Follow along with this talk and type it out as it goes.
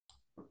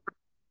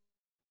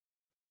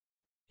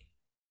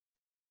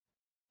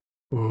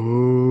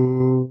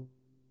ॐ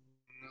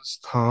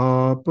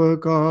स्थापकाय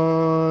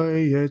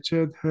च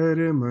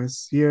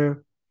धर्मस्य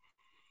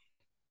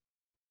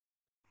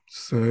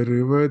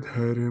सर्वधर्मस्वरूपिणे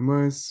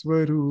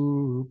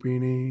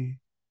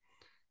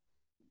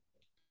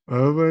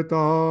अवतारवरिष्ठाय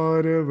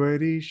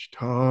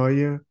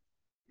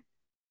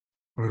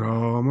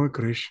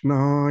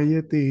रामकृष्णाय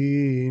ते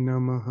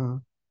नमः।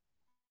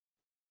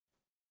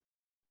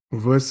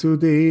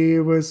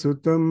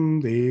 वसुदेवसुतं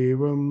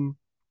देवं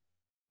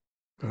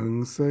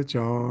कंसचाणूरमर्दनम्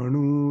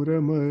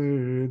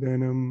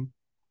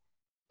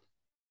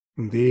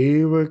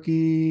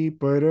देवकी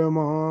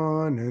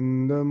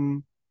परमानन्दम्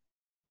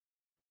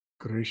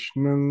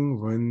कृष्णं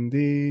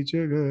वन्दे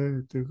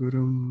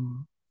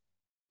जगद्गुरुम्।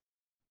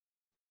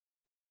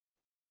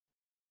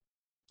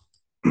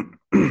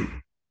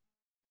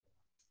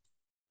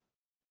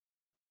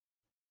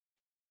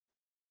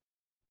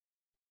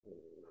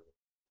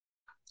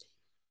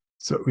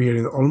 So we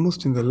are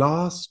almost in the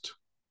last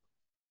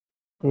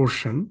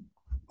portion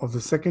of the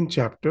second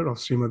chapter of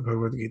Srimad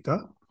Bhagavad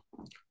Gita.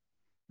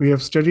 We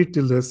have studied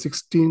till the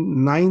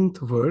 69th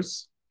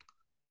verse,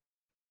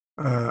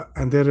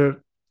 and there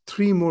are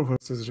three more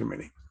verses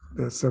remaining,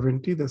 the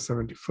 70, the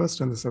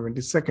 71st, and the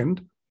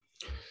 72nd.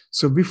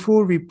 So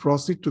before we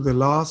proceed to the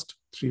last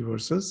three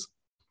verses,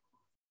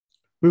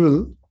 we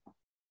will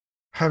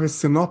have a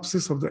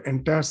synopsis of the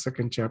entire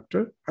second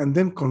chapter and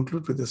then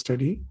conclude with the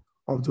study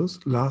of those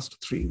last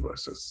three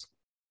verses.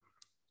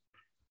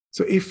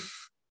 So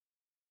if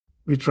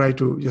we try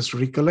to just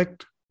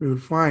recollect, we will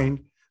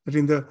find that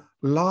in the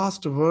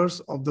last verse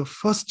of the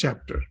first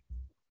chapter,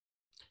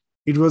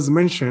 it was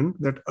mentioned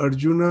that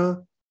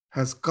Arjuna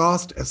has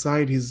cast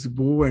aside his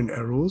bow and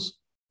arrows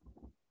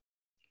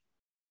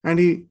and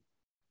he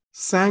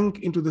sank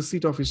into the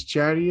seat of his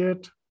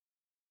chariot.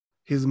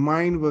 His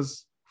mind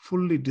was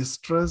fully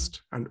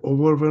distressed and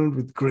overwhelmed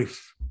with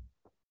grief.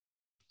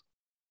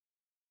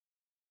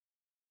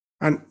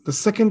 And the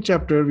second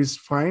chapter, we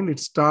find it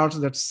starts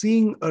that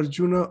seeing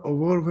Arjuna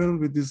overwhelmed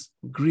with this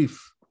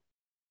grief,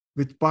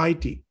 with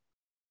piety,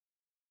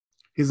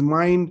 his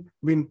mind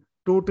been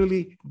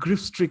totally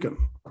grief-stricken,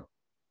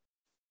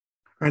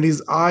 and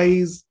his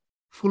eyes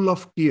full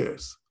of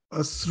tears,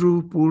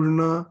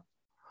 Asrupurna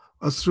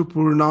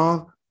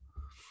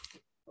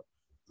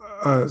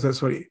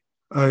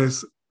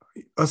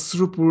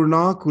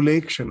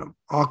Kulekshanam.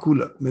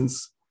 Akula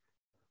means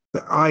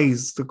the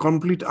eyes, the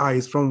complete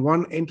eyes from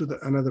one end to the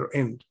another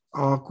end.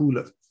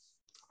 Akula.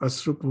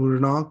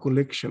 Asrupurna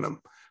Kulekshanam.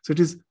 So it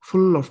is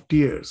full of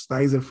tears. The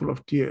eyes are full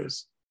of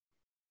tears.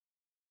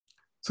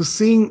 So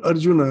seeing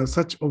Arjuna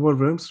such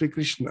overwhelmed, Sri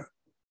Krishna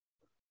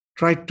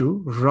tried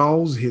to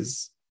rouse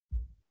his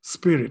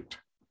spirit.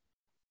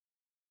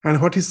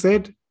 And what he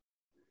said,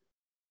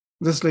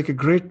 just like a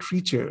great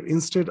teacher,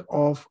 instead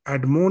of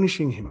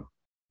admonishing him,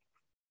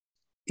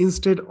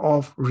 instead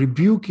of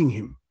rebuking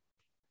him,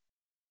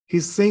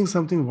 he's saying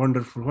something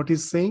wonderful. What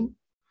he's saying?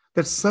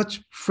 That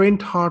such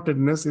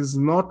faint-heartedness is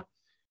not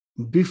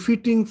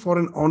befitting for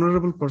an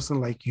honorable person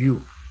like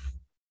you.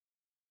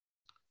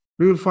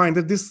 We will find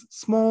that this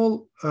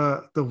small,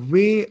 the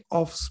way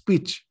of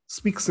speech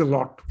speaks a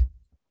lot.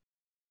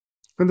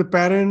 When the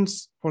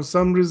parents, for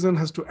some reason,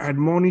 has to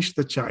admonish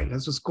the child,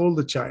 has to scold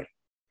the child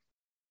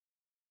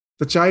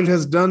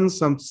has done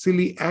some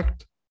silly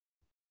act,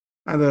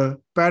 and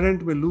the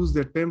parent will lose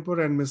their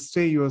temper and may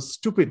say, "You are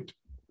stupid."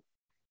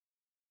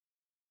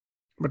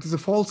 But it's a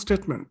false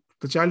statement.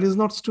 The child is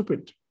not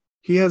stupid.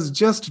 He has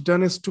just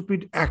done a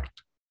stupid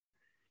act.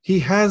 He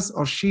has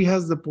or she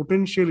has the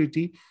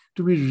potentiality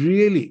to be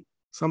really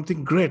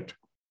something great.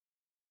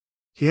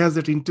 He has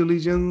that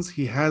intelligence,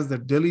 he has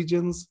that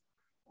diligence.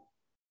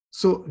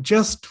 So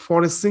just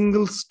for a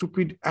single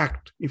stupid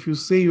act, if you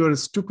say you are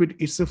stupid,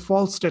 it's a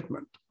false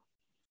statement.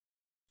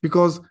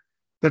 Because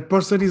that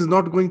person is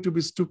not going to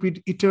be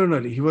stupid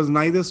eternally. He was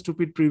neither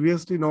stupid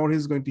previously, nor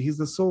he's going to. He's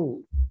the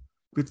soul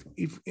with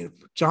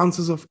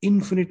chances of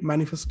infinite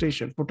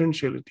manifestation,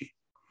 potentiality.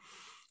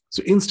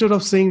 So instead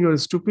of saying you're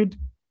stupid,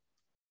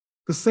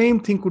 the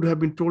same thing could have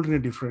been told in a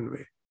different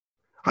way.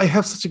 I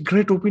have such a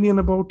great opinion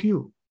about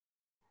you.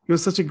 You're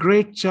such a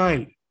great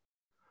child.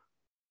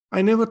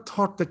 I never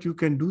thought that you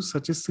can do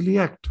such a silly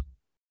act.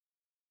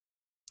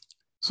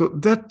 So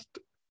that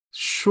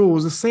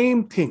shows the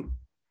same thing.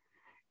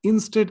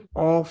 Instead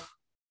of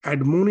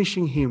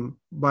admonishing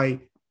him by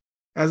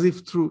as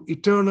if through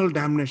eternal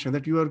damnation,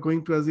 that you are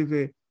going to as if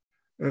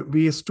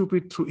be a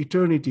stupid through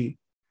eternity,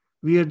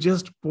 we are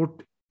just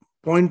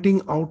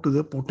pointing out to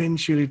the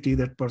potentiality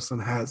that person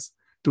has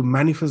to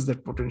manifest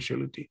that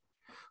potentiality.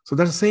 So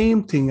that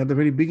same thing at the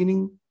very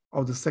beginning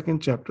of the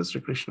second chapter,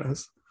 Sri Krishna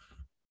has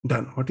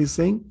done. What he's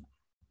saying?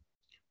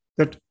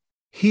 That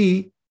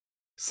he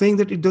saying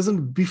that it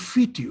doesn't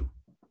befit you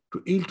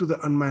to yield to the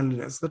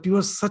unmanliness, that you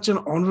are such an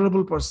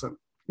honorable person.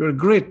 You are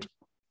great.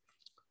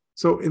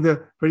 So in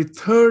the very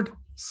third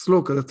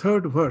sloka, the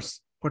third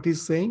verse, what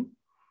he's saying?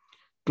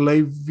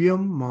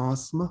 Klaivyam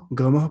masma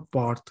gamah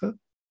partha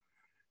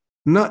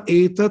na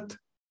etat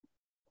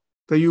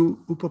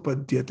tayu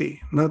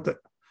upapadyate na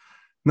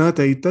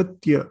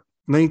taitatya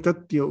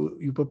Naitatya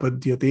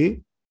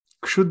upapadyate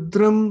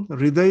kshudram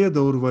hridaya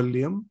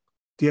daurvalyam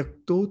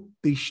tyakto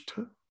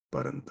tishtha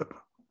parantapa.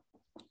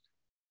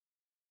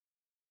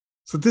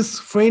 So this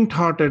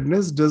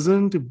faint-heartedness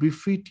doesn't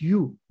befit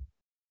you.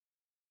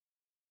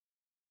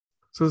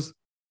 So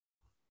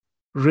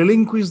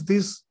relinquish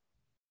this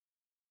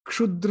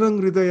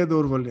kshudrang hridaya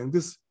daurvalyam,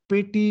 this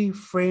petty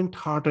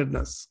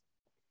faint-heartedness.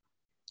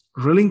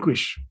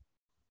 Relinquish.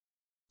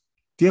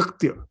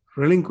 Tyaktya,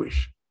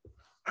 relinquish.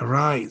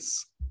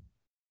 Arise.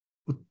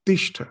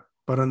 Uttishta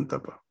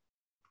parantapa.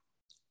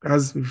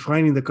 As we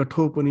find in the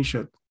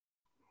Kathopanishad,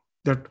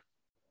 that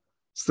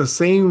it's the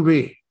same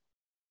way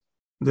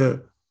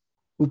the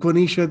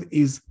Upanishad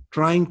is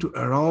trying to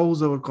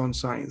arouse our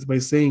conscience by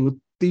saying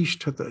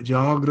Uttishtata,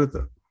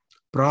 Jagrata,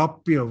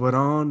 Prapya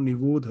Varan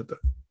Nivodhata,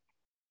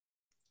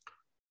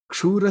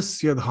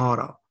 Kshurasya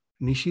Dhara,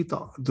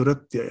 Nishita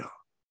Duratyaya,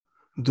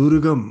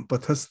 Durgam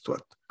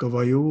Pathastvat,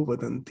 Kavayo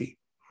Vadanti.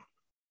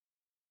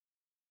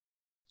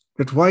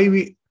 That's why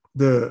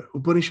the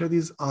Upanishad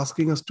is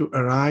asking us to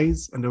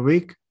arise and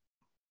awake,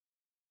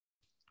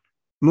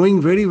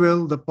 knowing very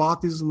well the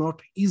path is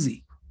not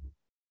easy.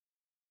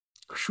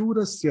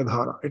 Kshurasya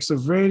Dhara, it's a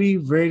very,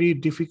 very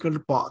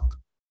difficult path.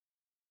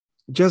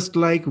 Just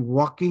like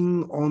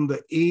walking on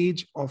the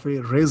edge of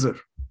a razor.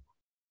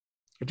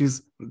 It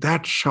is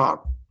that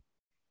sharp.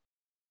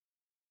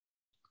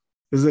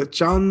 There's a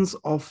chance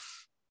of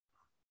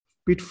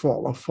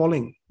pitfall, of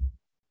falling.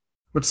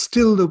 But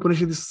still the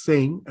Upanishad is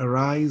saying,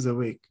 arise,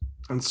 awake,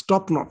 and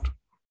stop not.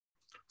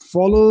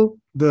 Follow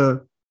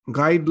the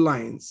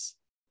guidelines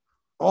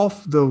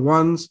of the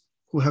ones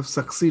who have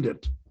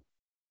succeeded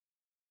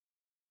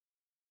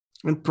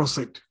and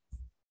proceed.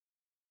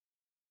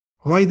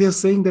 Why they're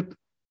saying that?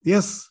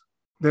 Yes,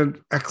 they're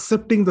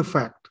accepting the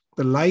fact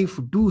that life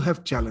do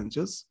have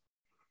challenges.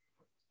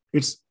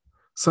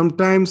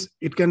 Sometimes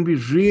it can be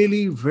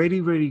really very,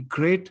 very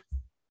great,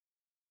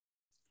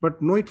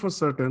 but know it for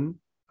certain,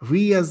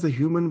 we as the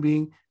human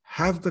being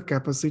have the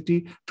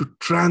capacity to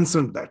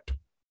transcend that.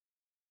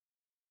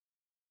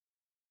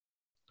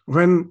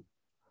 When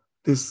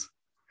this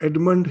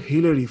Edmund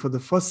Hillary for the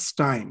first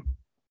time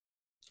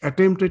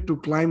attempted to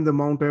climb the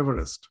Mount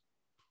Everest,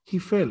 he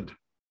failed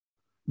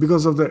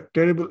because of the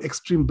terrible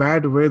extreme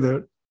bad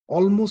weather.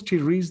 Almost he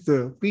reached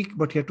the peak,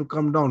 but he had to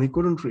come down. He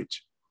couldn't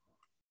reach.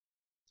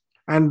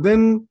 And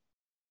then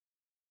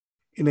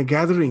in a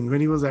gathering,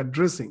 when he was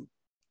addressing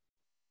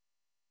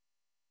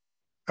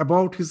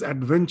about his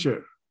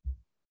adventure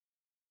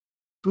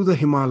to the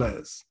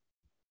Himalayas,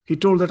 he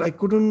told that I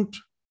couldn't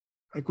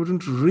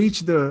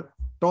reach the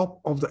top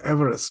of the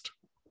Everest.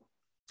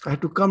 I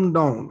had to come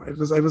down.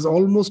 I was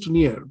almost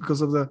near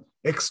because of the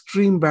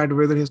extreme bad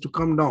weather. He has to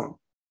come down.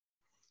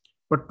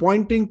 But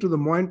pointing to the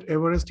Mount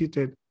Everest, he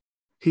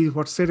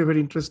said a very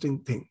interesting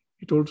thing.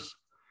 He told us,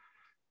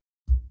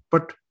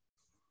 but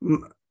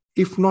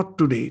if not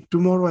today,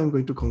 tomorrow I'm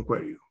going to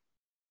conquer you.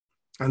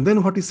 And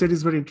then what he said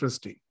is very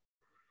interesting.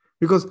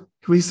 Because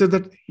he said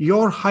that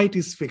your height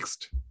is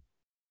fixed.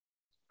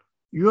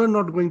 You are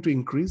not going to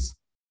increase.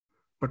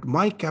 But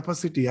my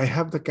capacity, I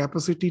have the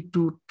capacity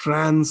to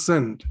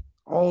transcend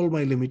all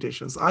my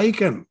limitations. I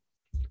can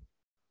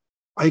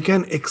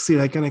exceed,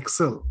 I can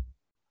excel.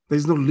 There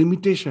is no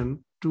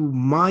limitation to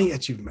my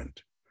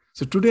achievement.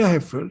 So today I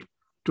have failed,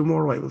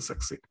 tomorrow I will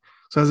succeed.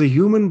 So as a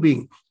human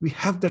being, we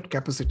have that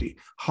capacity.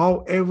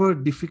 However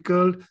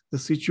difficult the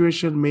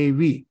situation may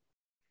be,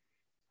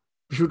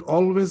 we should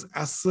always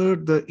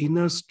assert the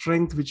inner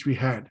strength which we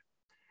had.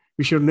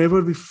 We should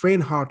never be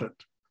faint-hearted.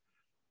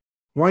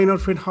 Why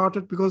not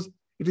faint-hearted? Because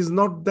it is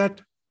not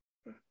that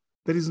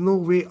there is no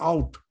way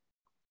out.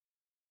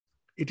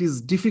 It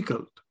is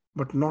difficult,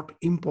 but not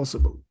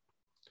impossible.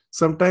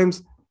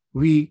 Sometimes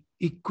we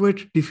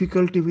equate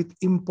difficulty with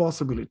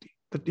impossibility.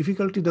 That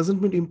difficulty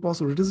doesn't mean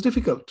impossible. It is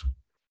difficult.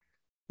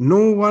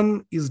 No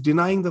one is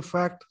denying the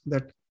fact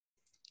that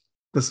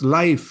this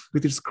life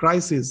with its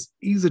crisis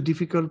is a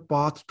difficult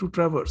path to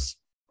traverse.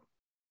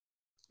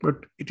 But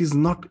it is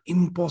not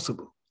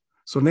impossible.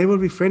 So never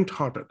be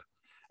faint-hearted.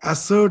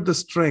 Assert the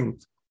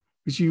strength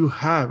which you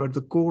have at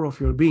the core of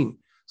your being.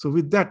 So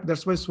with that,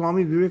 that's why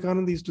Swami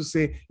Vivekananda used to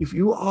say, if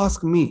you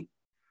ask me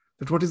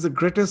that what is the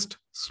greatest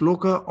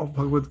sloka of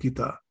Bhagavad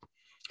Gita,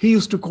 he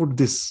used to quote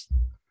this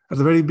at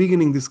the very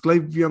beginning, this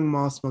Klaivyam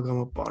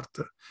Masmagama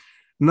Partha.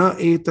 Na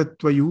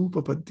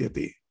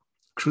etatvayupapadyate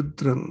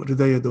kshudram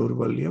hridaya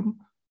daurvalyam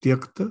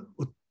tyakta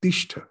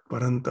uttishta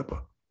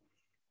parantapa.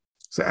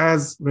 So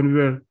as when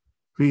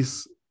we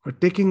were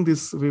taking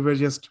this, we were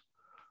just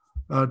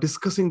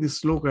discussing this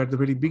sloka at the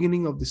very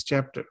beginning of this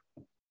chapter.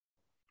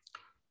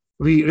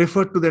 We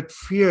referred to that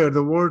fear,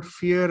 the word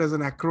fear as an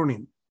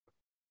acronym.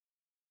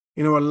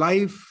 In our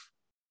life,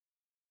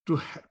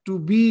 to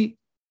be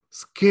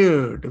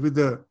scared with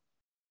the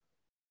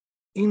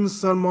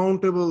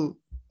insurmountable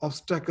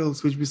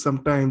obstacles which we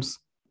sometimes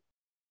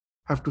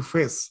have to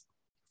face.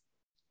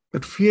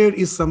 That fear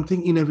is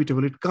something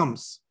inevitable, it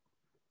comes.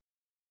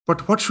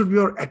 But what should be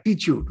our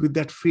attitude with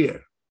that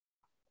fear?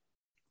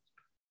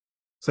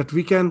 So that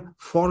we can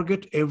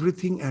forget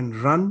everything and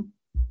run,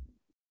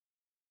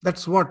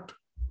 That's what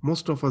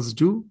most of us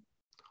do.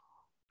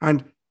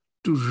 And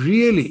to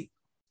really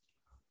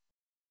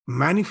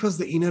manifest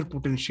the inner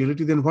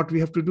potentiality, then what we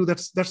have to do,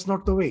 that's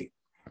not the way.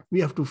 We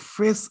have to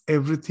face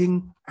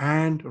everything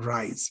and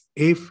rise.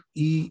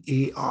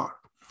 F-E-A-R.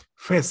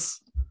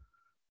 Face.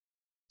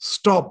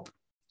 Stop.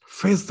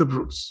 Face the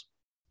brutes.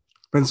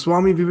 When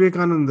Swami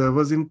Vivekananda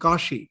was in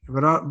Kashi,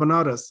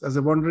 Banaras, as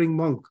a wandering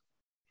monk,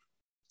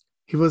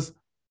 he was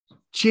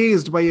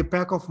chased by a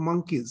pack of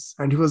monkeys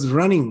and he was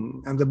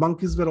running and the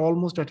monkeys were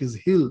almost at his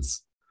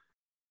heels.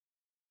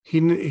 He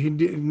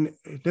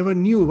never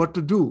knew what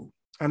to do.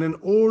 And an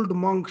old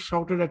monk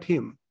shouted at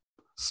him,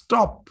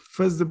 "Stop,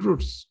 face the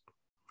brutes."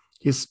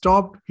 He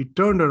stopped, he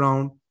turned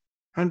around,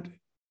 and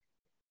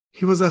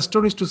he was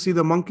astonished to see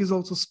the monkeys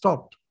also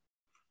stopped.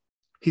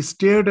 He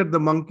stared at the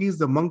monkeys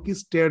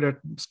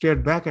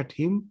stared back at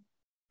him,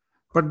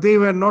 but they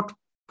were not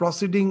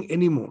proceeding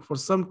anymore. For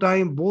some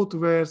time, both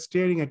were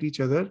staring at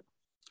each other,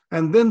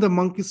 and then the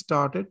monkeys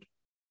started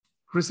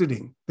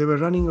receding. They were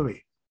running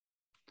away.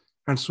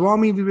 And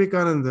Swami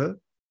Vivekananda,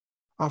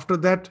 after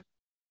that,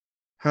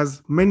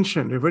 has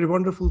mentioned a very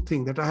wonderful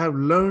thing, that I have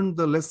learned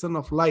the lesson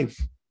of life.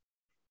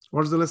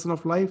 What is the lesson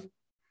of life?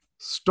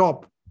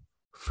 Stop,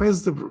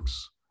 face the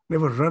brutes,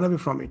 never run away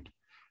from it.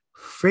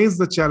 Face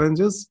the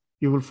challenges,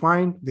 you will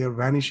find they are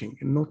vanishing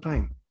in no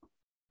time.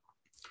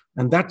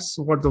 And that's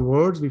what the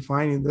words we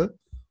find in the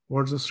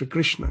words of Sri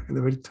Krishna in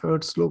the very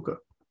third sloka.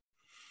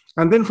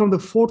 And then from the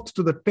 4th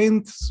to the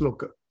 10th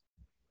sloka,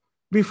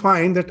 we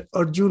find that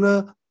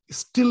Arjuna is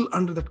still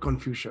under that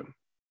confusion.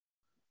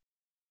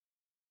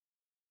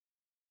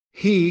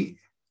 He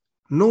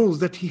knows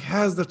that he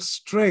has that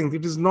strength.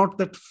 It is not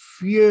that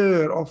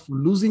fear of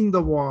losing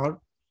the war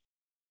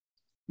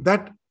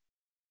that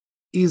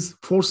is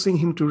forcing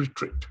him to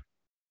retreat.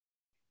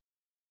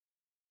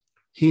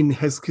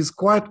 He's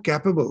quite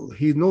capable.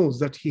 He knows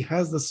that he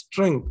has the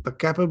strength, the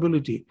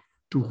capability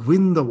to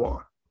win the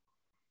war.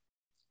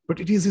 But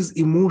it is his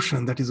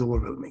emotion that is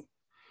overwhelming.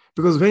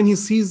 Because when he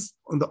sees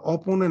on the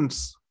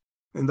opponents,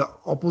 in the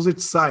opposite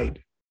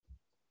side,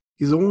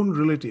 his own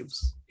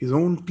relatives, his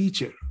own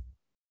teacher,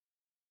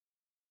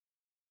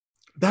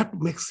 that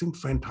makes him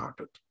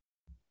faint-hearted.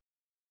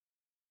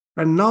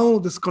 And now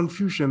this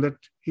confusion that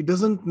he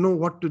doesn't know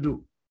what to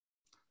do.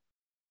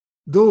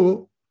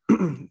 Though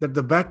that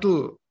the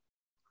battle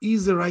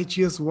is a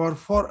righteous war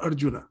for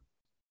Arjuna,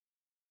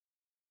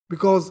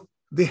 because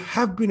they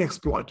have been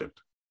exploited.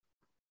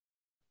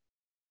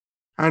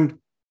 And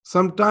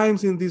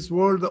sometimes in this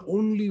world, the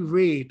only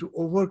way to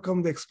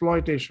overcome the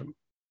exploitation,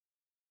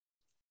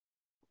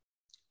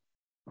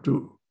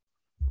 to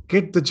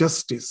get the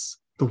justice,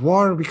 the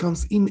war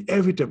becomes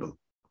inevitable.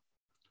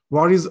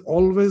 War is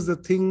always the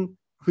thing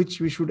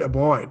which we should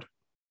avoid.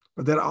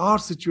 But there are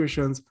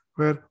situations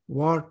where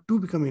war too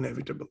become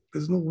inevitable.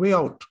 There's no way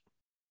out.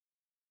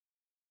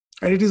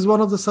 And it is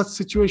one of the such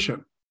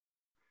situation.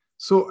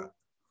 So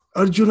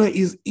Arjuna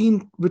is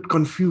bit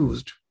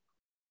confused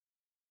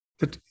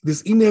that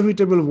this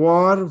inevitable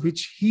war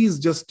which he is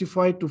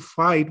justified to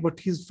fight, but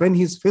when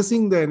he's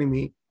facing the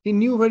enemy, he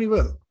knew very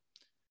well.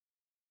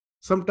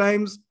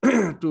 Sometimes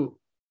to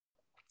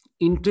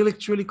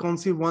intellectually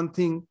conceive one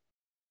thing,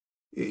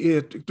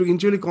 to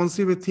intellectually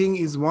conceive a thing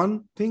is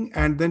one thing,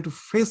 and then to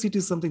face it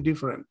is something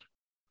different.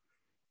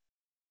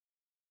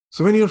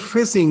 So when you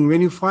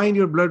find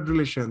your blood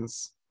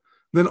relations,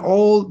 then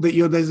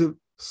there's a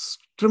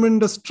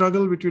tremendous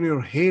struggle between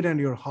your head and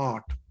your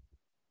heart.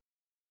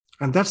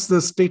 And that's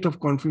the state of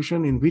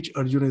confusion in which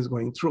Arjuna is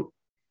going through.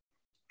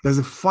 There's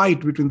a fight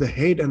between the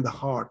head and the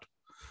heart.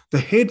 The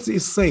head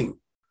is saying,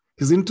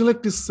 his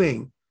intellect is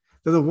saying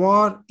that the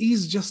war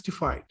is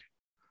justified.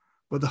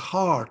 But the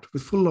heart,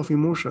 with full of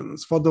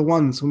emotions for the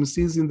ones whom he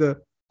sees in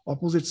the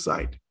opposite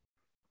side,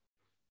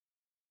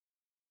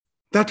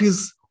 that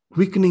is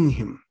weakening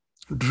him,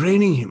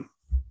 draining him.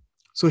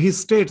 So he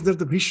states that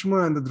the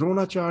Bhishma and the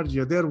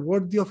Dronacharya, they are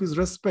worthy of his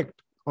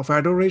respect, of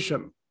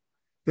adoration.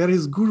 They are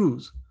his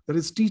gurus, they are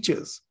his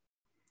teachers.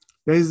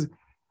 There is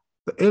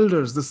the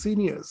elders, the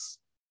seniors.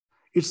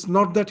 It's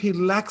not that he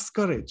lacks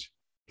courage.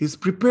 He's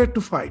prepared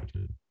to fight.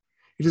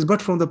 It is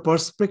but from the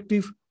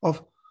perspective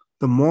of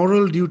the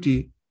moral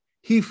duty,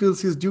 he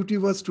feels his duty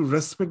was to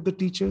respect the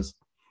teachers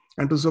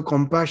and to show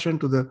compassion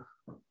to the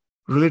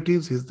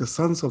relatives. He's the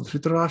sons of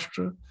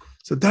Dhritarashtra.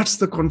 So that's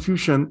the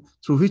confusion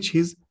through which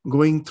he's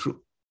going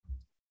through.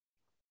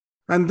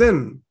 And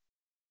then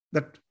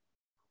that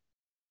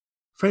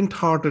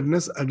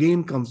faint-heartedness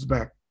again comes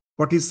back.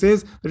 What he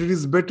says, that it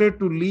is better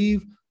to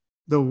leave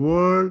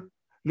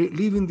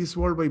in this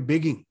world by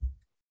begging.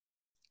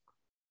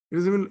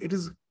 It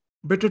is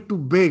better to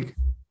beg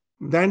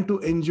than to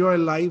enjoy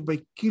life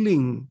by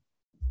killing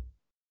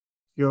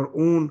your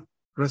own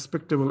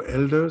respectable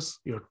elders,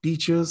 your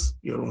teachers,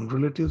 your own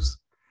relatives.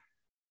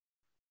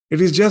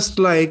 It is just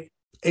like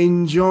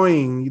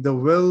enjoying the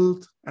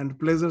wealth and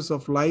pleasures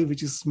of life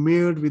which is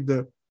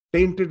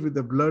tainted with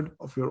the blood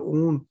of your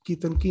own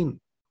kith and kin.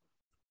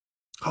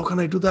 How can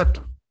I do that?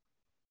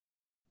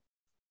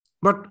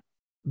 But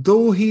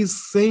Though he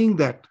is saying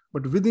that,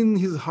 but within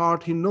his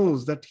heart, he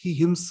knows that he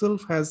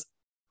himself has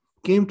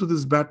came to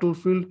this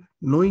battlefield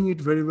knowing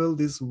it very well.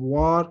 This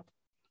war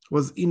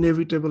was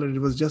inevitable and it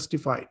was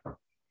justified.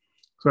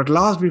 So at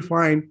last we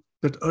find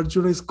that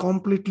Arjuna is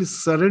completely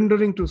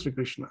surrendering to Sri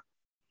Krishna.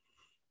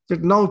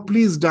 That now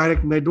please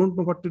direct me, I don't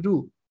know what to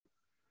do.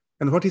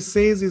 And what he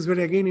says is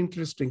very again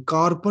interesting.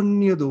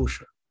 Karpanya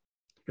dosha.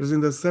 It is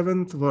in the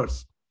 7th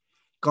verse.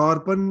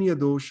 Karpanya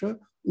dosha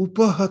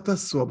upahata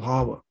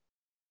swabhava.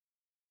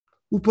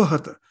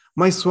 Upahata.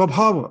 My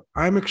swabhava.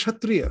 I am a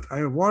kshatriya. I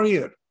am a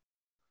warrior.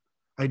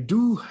 I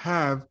do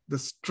have the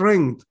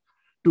strength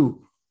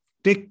to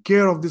take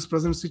care of this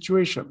present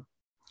situation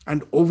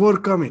and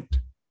overcome it.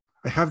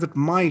 I have that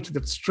might,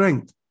 that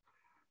strength.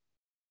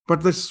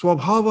 But the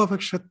swabhava of a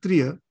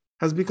kshatriya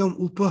has become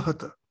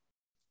upahata,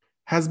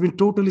 has been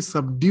totally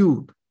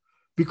subdued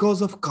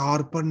because of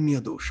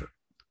karpanya dosha,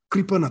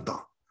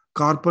 kripanata.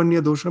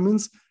 Karpanya dosha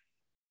means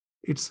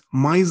it's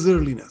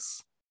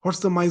miserliness. What's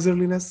the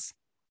miserliness?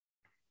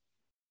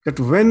 That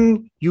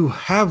when you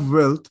have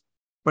wealth,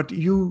 but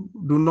you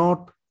do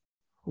not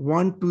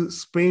want to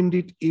spend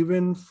it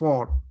even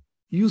for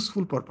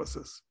useful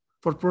purposes,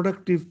 for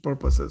productive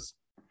purposes,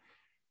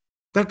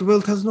 that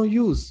wealth has no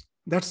use.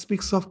 That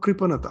speaks of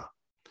kripanata.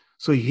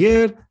 So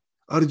here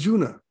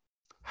Arjuna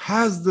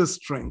has the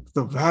strength,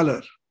 the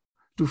valor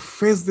to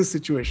face this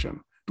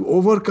situation, to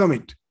overcome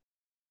it.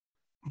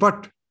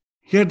 But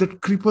here that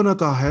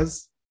kripanata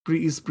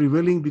is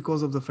prevailing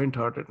because of the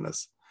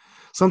faint-heartedness.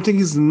 Something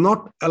is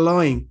not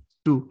allowing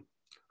to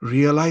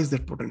realize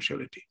that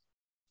potentiality.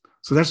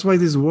 So that's why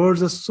these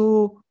words are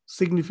so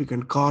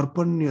significant.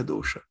 Karpanya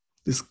dosha.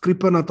 This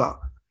kripanata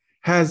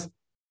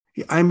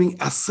I'm being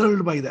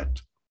assailed by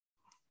that.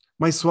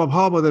 My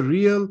swabhava,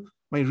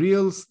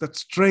 that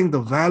strength, the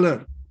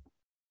valor,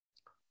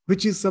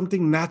 which is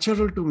something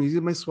natural to me, is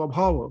my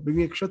swabhava,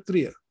 being a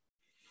kshatriya,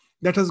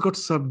 that has got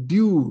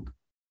subdued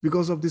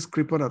because of this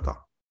kripanata.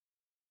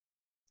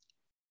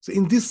 So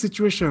in this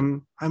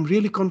situation, I'm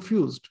really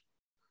confused.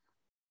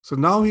 So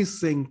now he's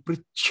saying,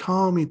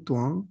 Prichhami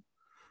twam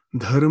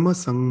dharma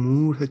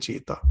sangmudha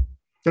cheta.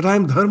 That I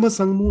am dharma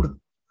sangmudha.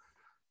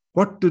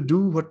 What to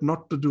do, what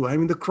not to do.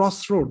 I'm in the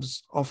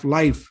crossroads of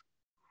life,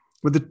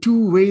 where the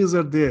two ways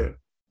are there.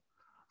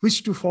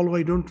 Which to follow,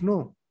 I don't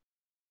know.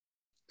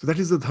 So that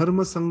is the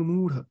dharma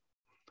sangmudha.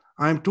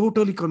 I am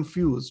totally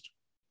confused.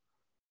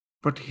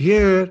 But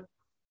here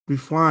we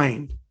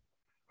find,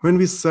 when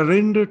we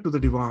surrender to the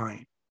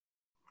divine,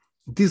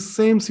 this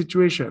same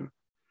situation,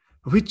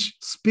 which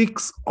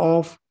speaks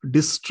of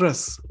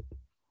distress,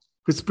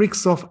 which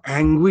speaks of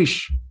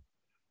anguish,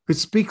 which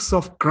speaks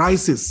of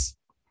crisis,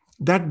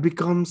 that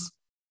becomes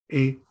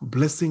a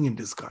blessing in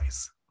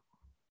disguise.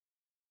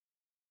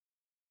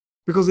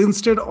 Because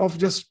instead of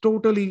just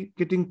totally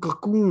getting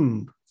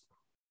cocooned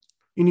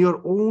in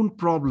your own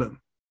problem,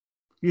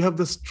 you have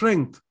the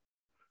strength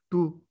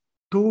to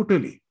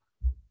totally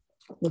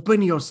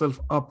open yourself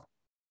up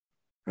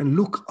and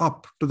look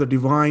up to the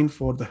divine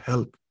for the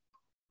help.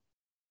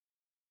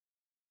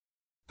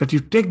 That you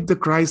take the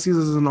crisis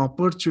as an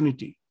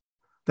opportunity,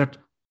 that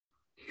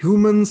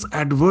humans'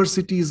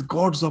 adversity is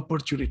God's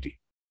opportunity.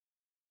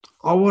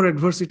 Our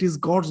adversity is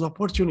God's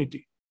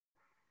opportunity.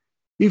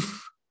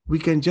 If we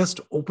can just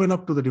open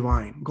up to the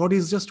divine, God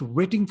is just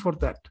waiting for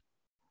that.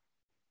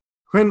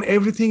 When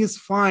everything is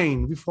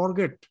fine, we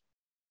forget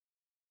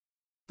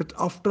that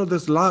after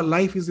this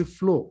life is a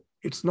flow.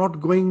 It's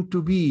not going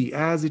to be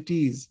as it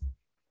is.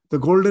 The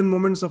golden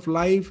moments of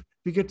life,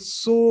 we get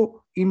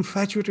so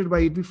infatuated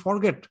by it, we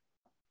forget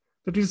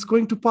that it is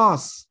going to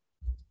pass.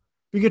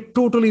 We get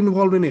totally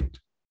involved in it.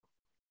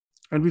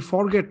 And we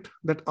forget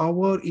that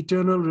our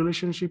eternal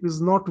relationship is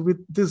not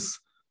with this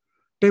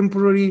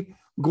temporary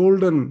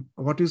golden,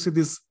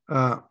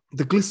 the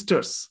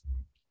glisters,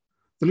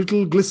 the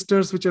little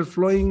glisters which are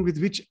flowing, with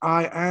which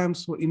I am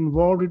so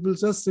involved, it will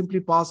just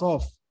simply pass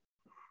off.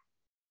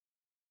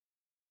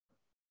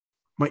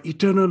 My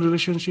eternal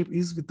relationship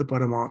is with the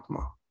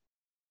Paramatma.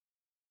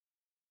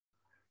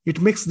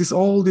 It makes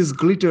all these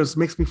glitters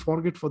makes me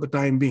forget for the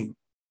time being.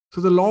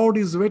 So the Lord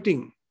is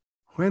waiting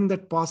when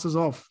that passes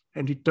off,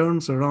 and he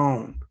turns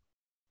around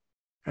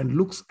and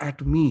looks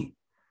at me.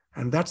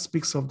 And that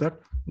speaks of that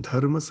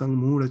dharma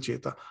sangmudha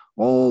cheta.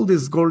 All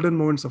these golden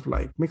moments of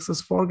life makes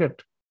us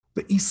forget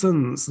the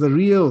essence, the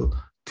real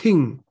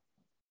thing,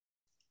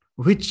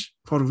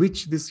 for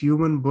which this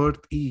human birth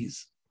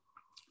is.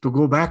 To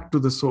go back to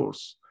the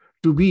source,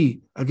 to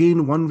be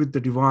again one with the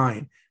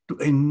divine, to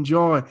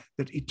enjoy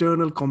that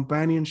eternal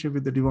companionship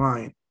with the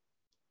divine.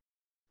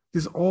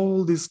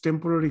 All these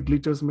temporary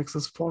glitters makes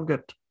us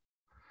forget.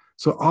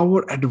 So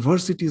our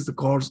adversity is the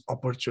God's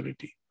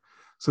opportunity.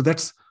 So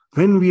that's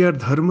when we are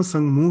dharma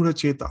sangmudha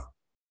cheta.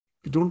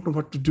 We don't know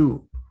what to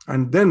do.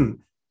 And then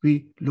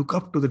we look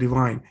up to the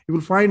divine. You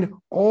will find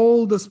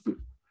all the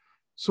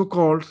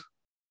so-called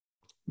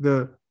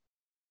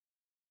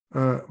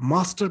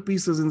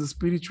masterpieces in the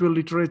spiritual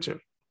literature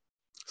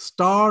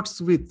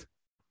starts with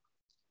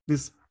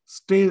this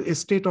a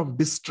state of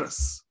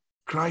distress,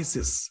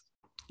 crisis.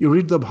 You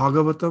read the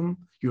Bhagavatam,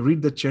 You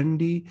read the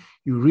Chandi,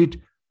 you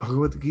read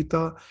Bhagavad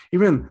Gita,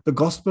 even the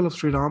Gospel of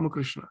Sri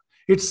Ramakrishna.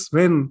 It's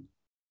when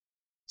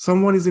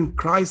someone is in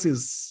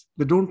crisis,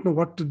 they don't know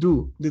what to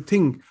do. They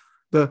think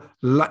all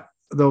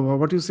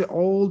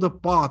the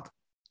path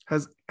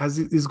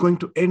is going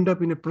to end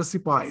up in a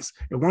precipice.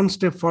 One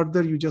step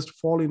further, you just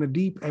fall in a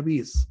deep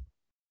abyss.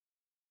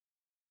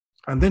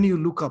 And then you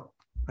look up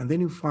and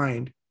then you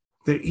find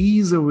there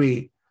is a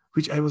way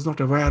which I was not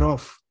aware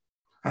of.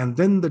 And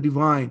then the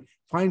divine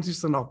finds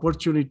it's an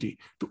opportunity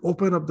to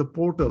open up the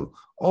portal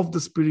of the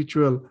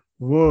spiritual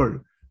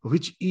world,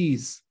 which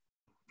is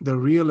the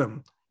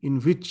realm in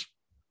which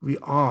we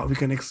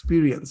can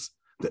experience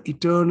the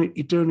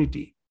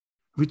eternity,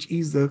 which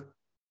is the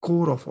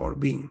core of our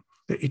being,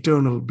 the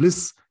eternal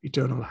bliss,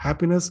 eternal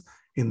happiness.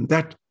 In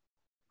that,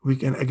 we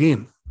can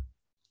again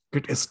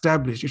get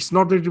established. It's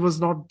not that it was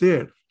not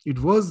there. It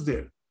was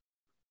there,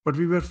 but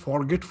we were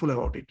forgetful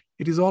about it.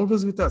 It is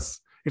always with us.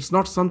 It's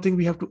not something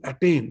we have to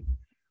attain,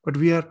 but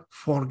we are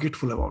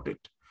forgetful about it.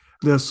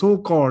 The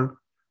so-called,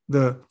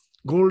 the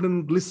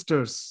golden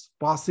glisters,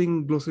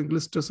 passing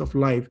glisters of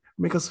life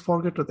make us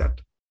forget of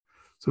that.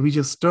 So we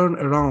just turn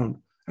around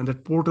and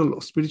that portal,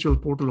 spiritual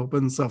portal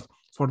opens up.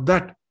 For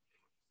that,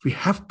 we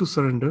have to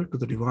surrender to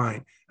the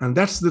divine. And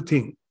that's the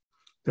thing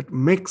that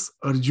makes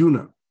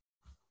Arjuna,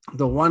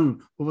 the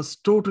one who was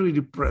totally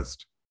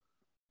depressed,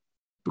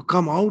 to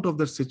come out of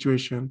that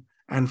situation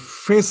and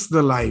face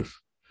the life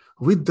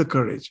with the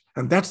courage.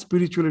 And that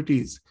spirituality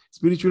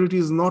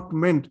is not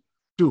meant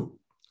to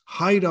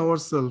hide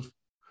ourselves,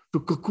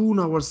 to cocoon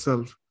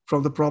ourselves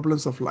from the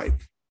problems of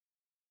life.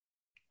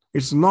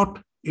 It's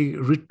not a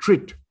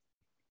retreat.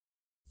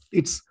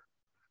 It's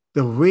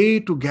the way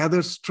to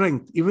gather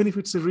strength. Even if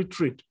it's a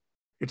retreat,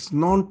 it's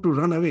not to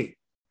run away.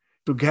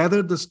 To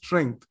gather the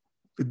strength,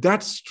 with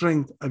that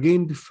strength,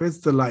 again to face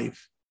the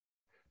life.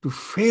 To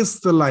face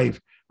the life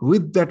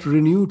with that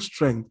renewed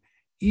strength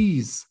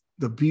is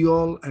the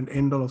be-all and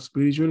end-all of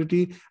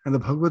spirituality. And the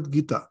Bhagavad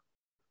Gita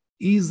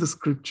is the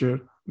scripture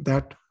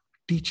that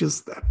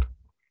teaches that.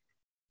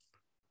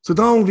 So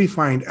now we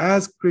find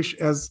as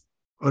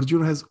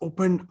Arjuna has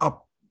opened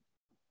up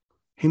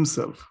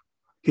himself,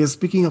 he is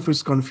speaking of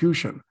his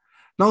confusion.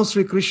 Now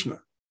Sri Krishna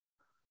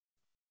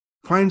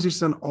finds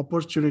it's an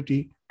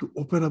opportunity to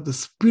open up the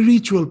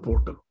spiritual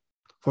portal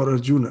for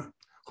Arjuna,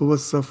 who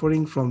was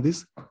suffering from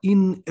this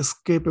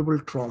inescapable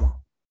trauma.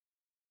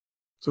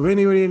 So when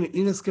you're in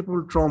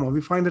inescapable trauma, we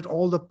find that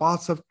all the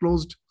paths have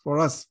closed for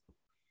us.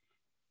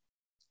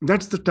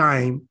 That's the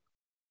time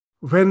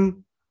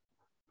when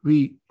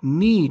we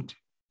need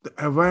the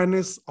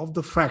awareness of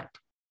the fact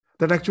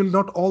that actually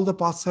not all the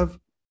paths have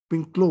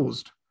been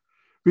closed.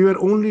 We were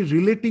only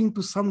relating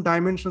to some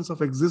dimensions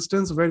of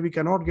existence where we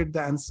cannot get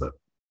the answer.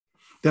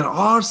 There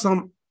are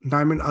some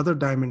other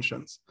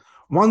dimensions.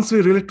 Once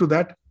we relate to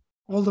that,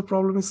 all the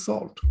problem is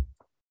solved.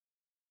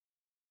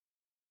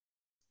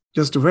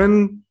 Just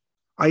when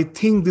I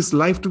think this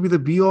life to be the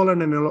be-all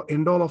and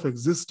end-all of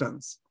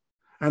existence,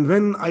 and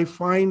when I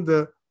find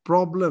the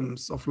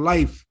problems of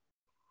life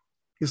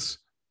is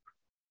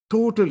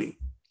totally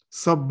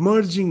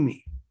submerging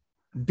me,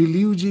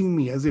 deluging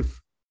me as if,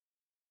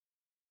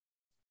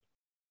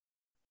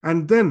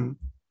 and then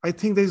I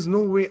think there is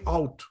no way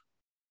out.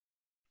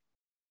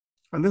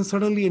 And then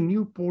suddenly a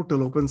new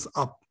portal opens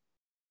up,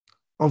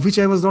 of which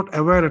I was not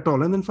aware at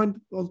all. And then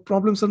find all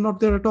problems are not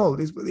there at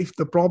all. If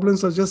the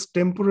problems are just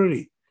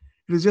temporary,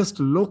 it is just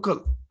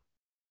local.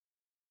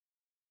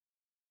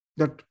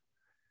 That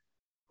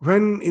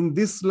when in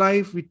this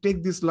life, we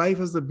take this life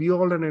as the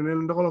be-all and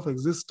end-all of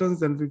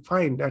existence, then we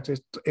find that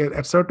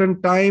at certain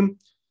time,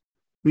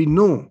 we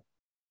know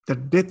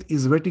that death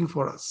is waiting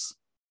for us.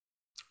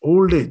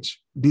 Old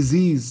age,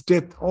 disease,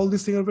 death, all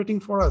these things are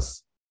waiting for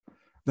us.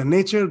 The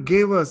nature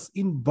gave us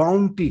in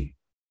bounty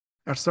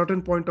at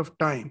certain point of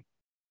time.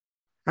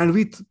 And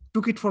we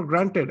took it for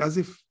granted as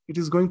if it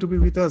is going to be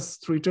with us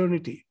through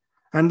eternity.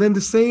 And then the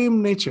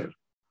same nature,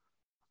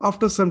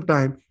 after some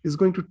time, is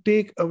going to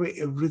take away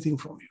everything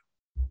from you.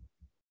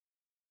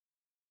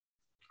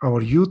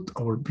 Our youth,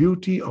 our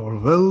beauty, our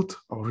wealth,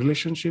 our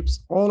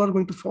relationships, all are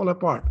going to fall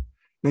apart.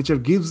 Nature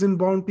gives in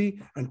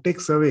bounty and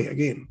takes away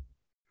again.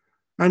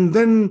 And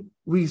then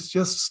we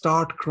just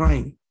start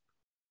crying.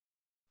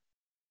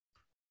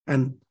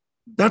 And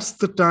that's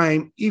the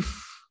time,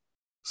 if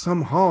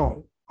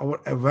somehow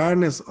our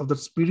awareness of the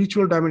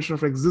spiritual dimension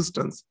of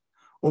existence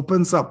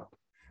opens up,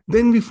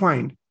 then we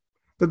find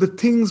that the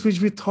things which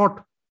we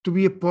thought to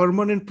be a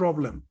permanent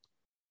problem,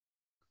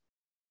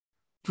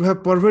 to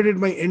have pervaded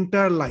my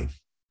entire life,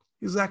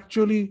 is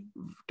actually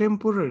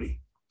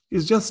temporary.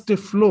 It's just a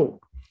flow.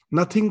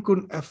 Nothing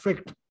could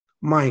affect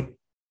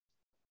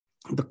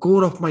the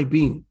core of my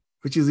being,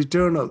 which is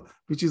eternal,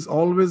 which is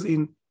always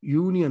in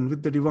union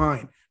with the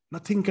divine.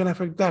 Nothing can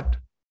affect that.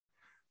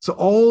 So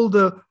all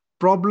the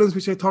problems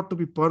which I thought to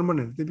be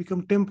permanent, they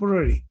become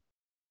temporary.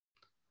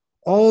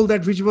 All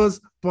that which was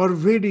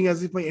pervading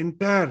as if my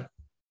entire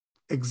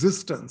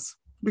existence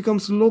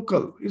becomes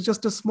local. It's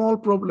just a small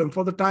problem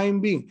for the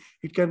time being.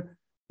 It can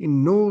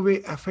in no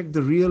way affect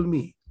the real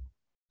me.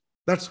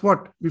 That's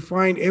what we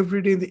find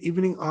every day in the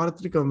evening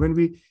Aratrikam when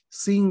we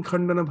sing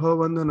Khandana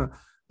Bhavandana.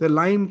 A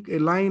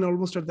line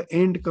almost at the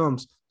end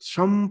comes.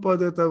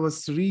 Shampada tava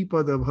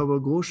Sripada Bhava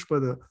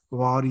Goshpada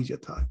Vari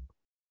Jatha.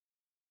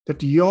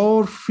 That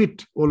your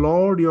feet, O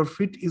Lord, your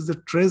feet is the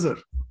treasure.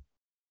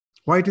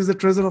 Why it is the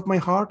treasure of my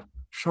heart?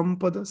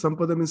 Shampada.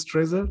 Sampada means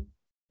treasure.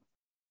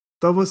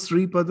 Tava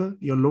Sripada,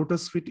 your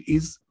lotus feet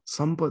is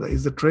Sampada,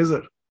 is the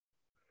treasure.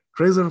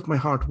 Treasure of my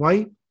heart.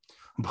 Why?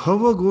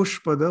 Bhava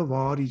Goshpada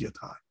Vari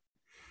Jatha.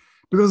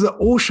 Because the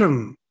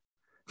ocean,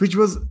 which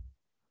was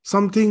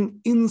something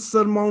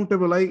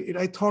insurmountable,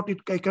 I thought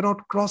I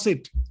cannot cross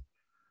it.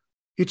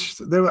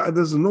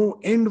 There's no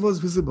end was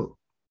visible.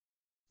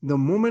 The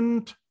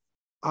moment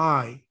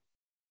I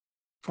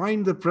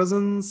find the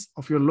presence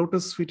of your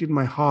lotus feet in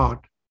my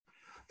heart,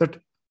 that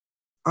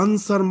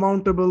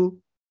unsurmountable,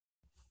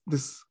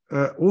 this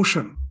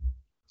ocean,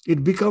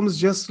 it becomes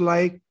just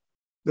like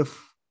the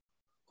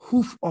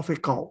hoof of a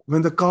cow.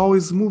 When the cow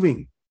is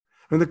moving,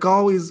 when the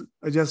cow is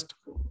just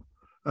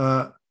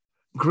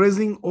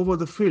grazing over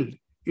the field,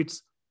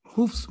 its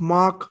hoof's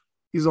mark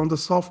is on the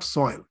soft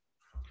soil.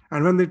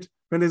 And when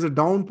there's a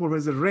downpour,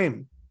 there's a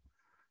rain,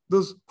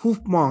 those hoof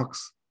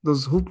marks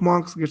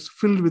gets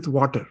filled with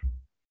water.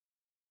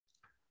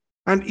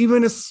 And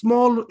even a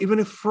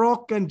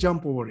frog can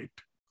jump over it.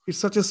 It's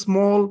such a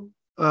small,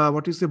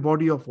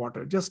 body of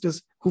water, just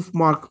as hoof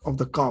mark of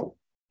the cow.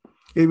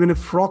 Even a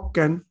frog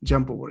can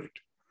jump over it.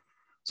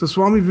 So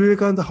Swami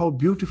Vivekananda, how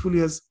beautifully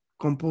has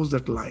composed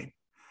that line,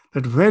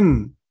 that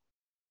when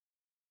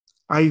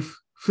I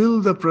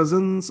feel the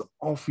presence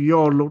of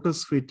your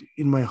lotus feet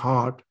in my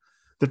heart,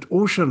 that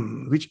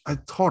ocean which I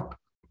thought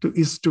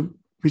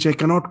which I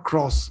cannot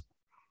cross,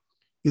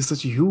 is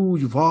such a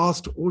huge,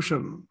 vast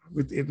ocean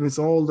with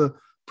all the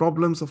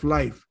problems of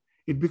life.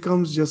 It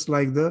becomes just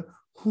like the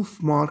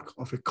hoof mark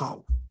of a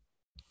cow.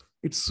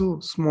 It's so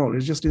small.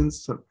 It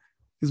becomes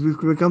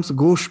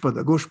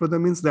Goshpada. Goshpada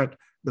means that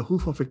the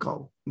hoof of a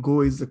cow.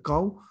 Go is the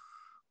cow.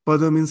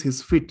 Pada means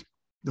his feet.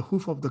 The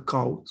hoof of the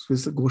cow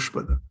is the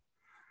Goshpada.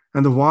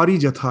 And the Vari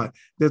Jatha,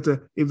 that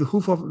if the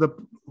hoof of the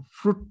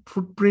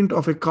footprint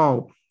of a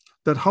cow,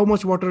 that how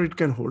much water it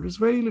can hold, is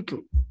very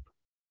little.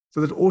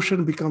 So that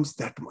ocean becomes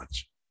that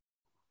much.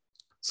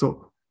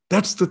 So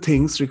that's the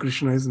thing Sri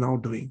Krishna is now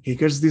doing. He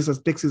takes this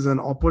as an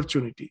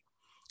opportunity.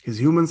 His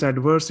human's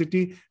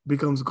adversity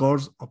becomes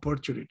God's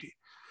opportunity.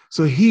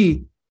 So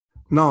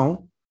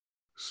now,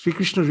 Sri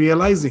Krishna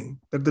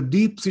realizing that the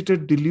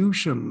deep-seated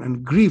delusion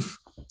and grief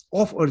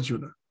of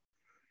Arjuna,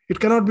 it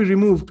cannot be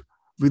removed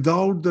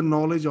without the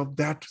knowledge of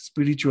that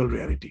spiritual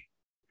reality.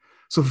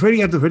 So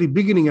at the very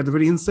beginning, at the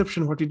very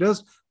inception, what he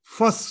does,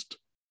 first,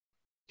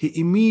 he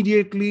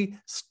immediately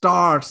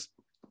starts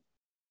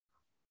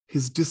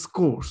his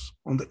discourse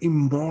on the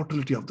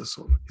immortality of the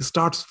soul. He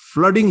starts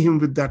flooding him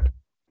with that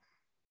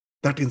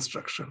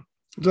instruction.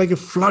 It's like a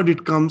flood,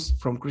 it comes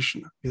from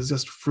Krishna. He's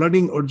just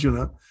flooding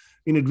Arjuna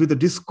in it with the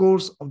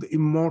discourse of the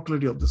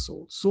immortality of the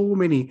soul. So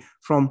many,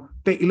 from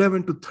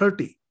 11 to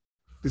 30,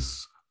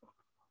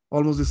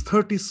 almost these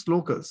 30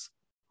 slokas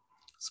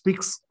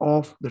speaks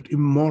of that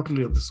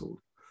immortality of the soul.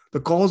 The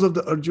cause of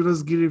the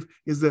Arjuna's grief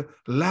is the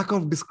lack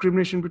of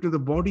discrimination between the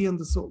body and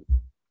the soul.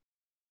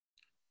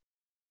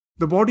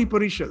 The body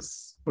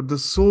perishes, but the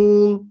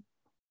soul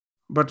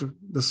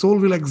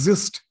will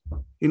exist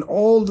in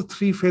all the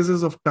three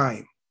phases of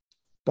time: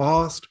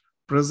 past,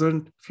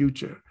 present,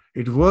 future.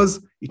 It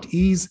was, it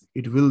is,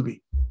 it will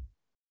be.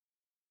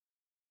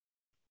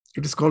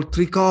 It is called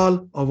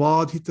Trikal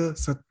Avadhita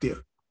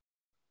Satya.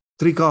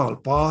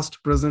 Trikal,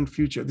 past, present,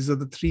 future. These are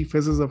the three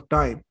phases of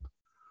time.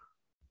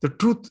 The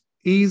truth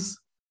is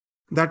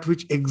that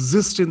which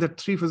exists in the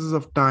three phases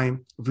of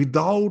time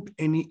without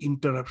any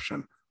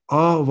interruption.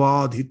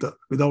 Avadhita,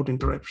 without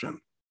interruption.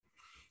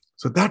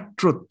 So that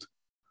truth,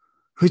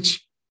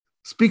 which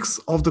speaks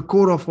of the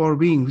core of our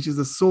being, which is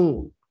the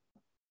soul,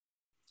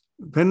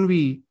 when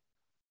we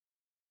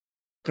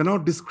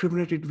cannot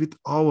discriminate it with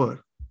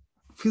our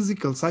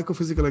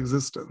psychophysical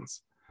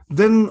existence,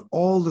 then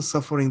all the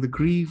suffering, the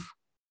grief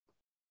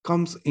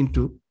comes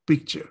into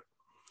picture.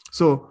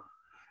 So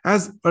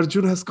as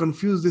Arjuna has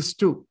confused this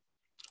too,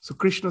 so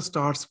Krishna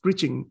starts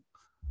preaching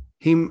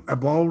him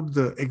about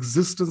the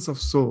existence of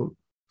soul,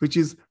 which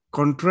is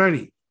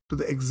contrary to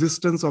the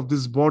existence of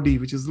this body,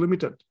 which is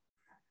limited.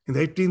 In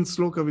the 18th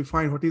sloka, we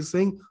find what he's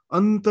saying,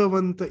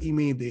 Antavanta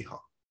ime deha.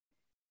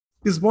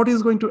 This body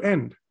is going to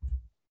end.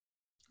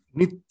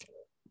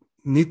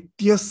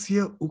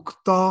 Nityasya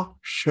ukta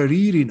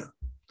sharirina.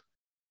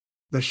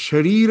 The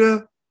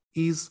sharira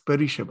is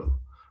perishable,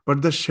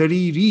 but the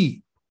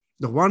shariri,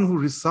 the one who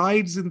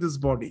resides in this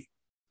body,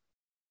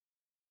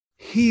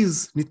 he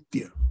is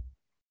nitya.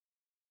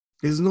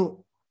 There is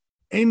no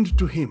end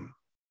to him.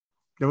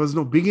 There was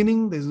no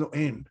beginning, there is no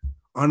end.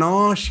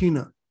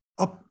 Anashina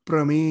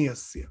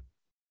aprameyasya.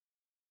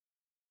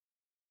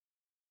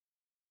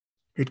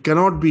 It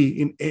cannot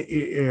be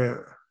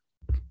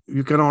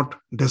you cannot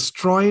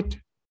destroy it,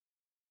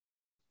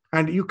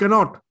 and you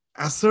cannot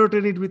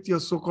ascertain it with your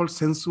so-called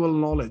sensual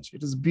knowledge.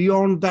 It is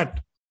beyond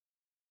that.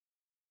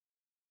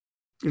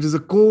 It is the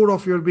core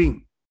of your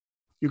being.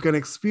 You can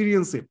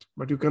experience it,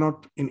 but you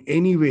cannot in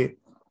any way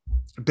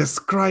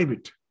describe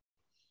it.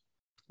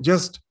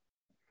 Just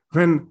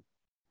when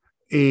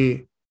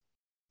an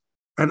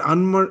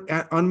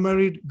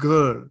unmarried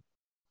girl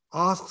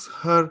asks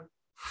her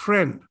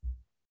friend,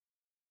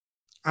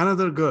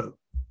 another girl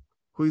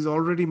who is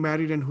already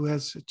married and who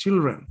has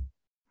children,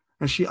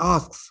 and she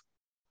asks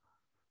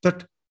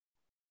that,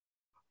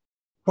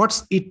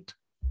 what's it?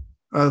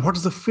 What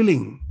is the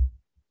feeling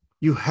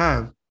you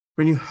have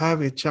when you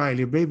have a child,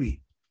 a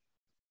baby?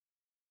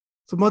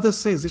 The mother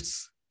says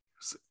it's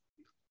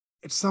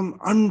some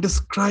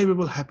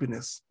undescribable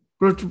happiness.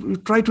 But you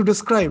try to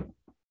describe,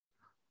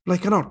 but I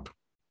cannot.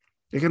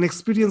 I can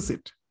experience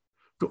it.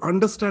 To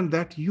understand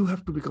that, you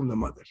have to become the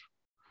mother.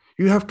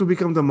 You have to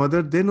become the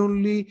mother, then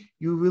only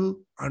you will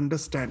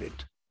understand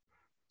it.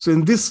 So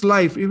in this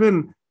life,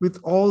 even with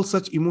all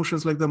such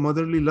emotions like the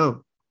motherly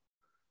love,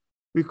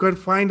 we can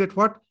find that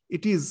what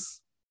it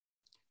is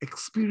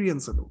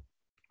experienceable,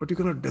 but you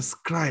cannot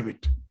describe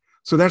it.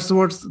 So that's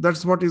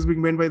what is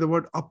being meant by the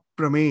word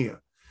aprameya.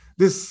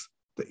 This,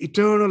 the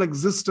eternal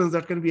existence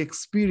that can be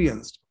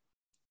experienced.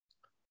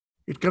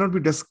 It cannot be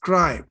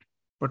described,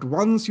 but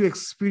once you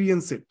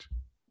experience it,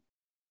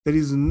 there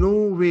is no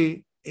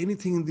way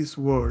anything in this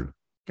world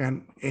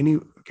can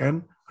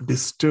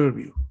disturb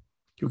you.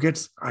 You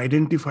get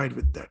identified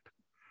with that.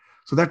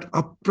 So that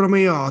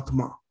aprameya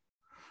atma,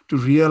 to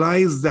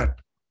realize that,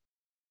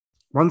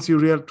 once you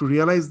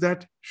realize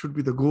that should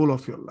be the goal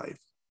of your life.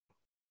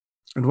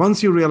 And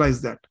once you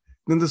realize that,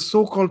 then the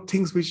so-called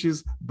things which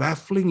is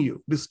baffling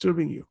you,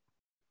 disturbing you,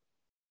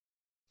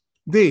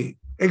 they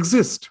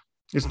exist.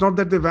 It's not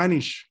that they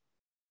vanish.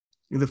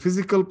 In the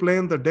physical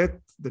plane, the death,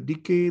 the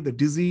decay, the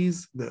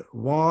disease, the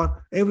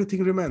war,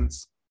 everything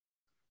remains.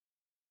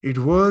 It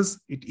was,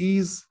 it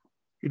is,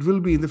 it will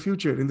be in the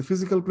future. In the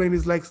physical plane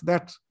is like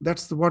that.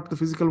 That's what the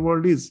physical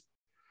world is.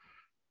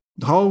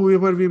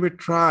 However we may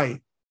try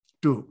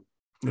to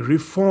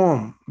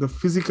reform the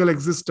physical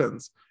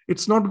existence,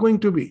 it's not going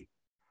to be.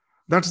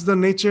 That's the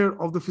nature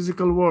of the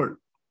physical world.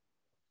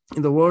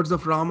 In the words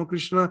of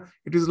Ramakrishna,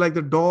 it is like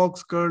the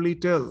dog's curly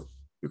tail.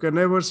 You can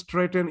never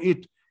straighten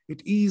it.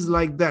 It is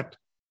like that.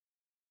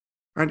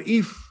 And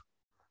if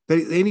there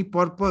is any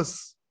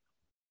purpose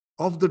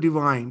of the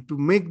divine to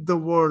make the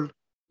world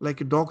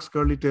like a dog's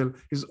curly tail,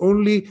 is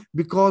only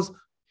because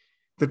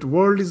that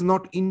world is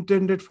not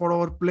intended for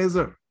our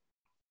pleasure.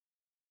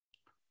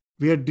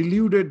 We are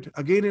deluded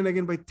again and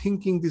again by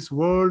thinking this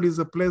world is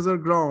a pleasure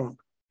ground.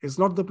 It's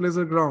not the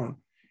pleasure ground.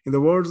 In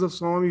the words of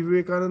Swami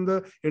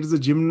Vivekananda, it is a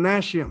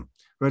gymnasium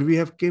where we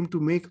have come to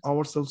make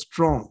ourselves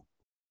strong.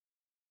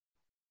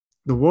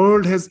 The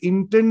world has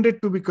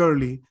intended to be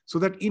curly so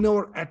that in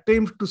our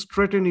attempt to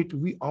straighten it,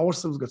 we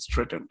ourselves get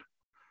straightened.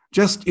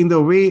 Just in the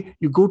way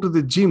you go to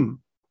the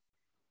gym,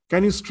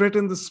 can you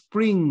straighten the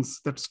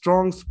springs, that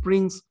strong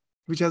springs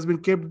which has been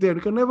kept there?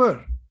 You can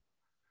never.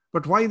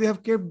 But why they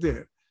have kept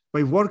there?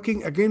 By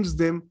working against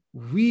them,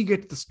 we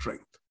get the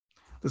strength.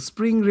 The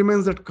spring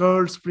remains that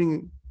curled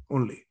spring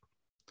only.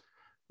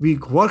 We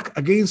work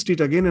against it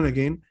again and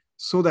again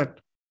so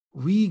that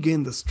we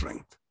gain the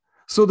strength.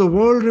 So the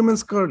world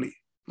remains curly,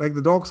 like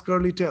the dog's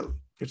curly tail.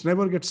 It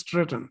never gets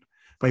straightened.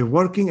 By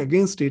working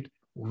against it,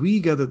 we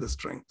gather the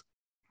strength.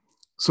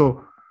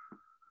 So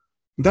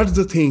that's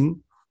the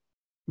thing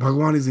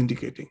Bhagavan is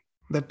indicating,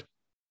 that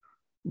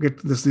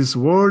this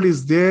world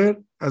is there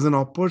as an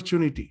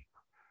opportunity.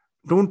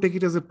 Don't take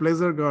it as a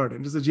pleasure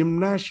garden. It's a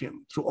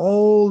gymnasium. Through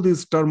all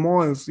these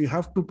turmoils you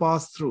have to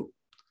pass through,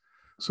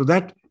 so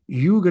that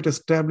you get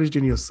established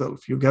in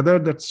yourself. You gather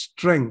that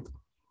strength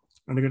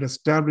and you get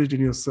established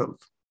in yourself.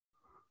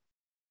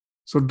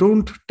 So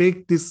don't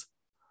take this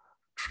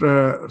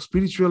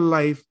spiritual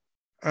life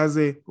as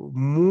a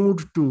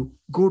mood to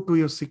go to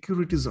your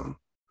security zone,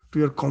 to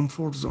your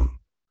comfort zone.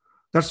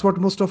 That's what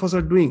most of us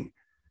are doing.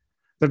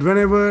 That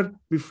whenever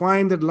we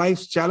find that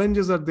life's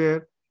challenges are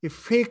there, a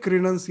fake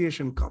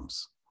renunciation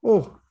comes.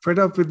 Oh, fed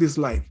up with this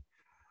life.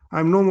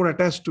 I'm no more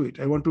attached to it.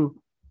 I want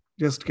to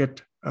just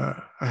get,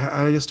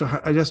 I just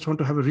want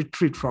to have a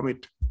retreat from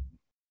it.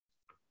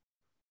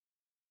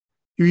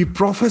 We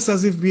profess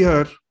as if we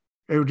are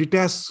a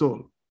detached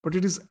soul, but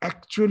it is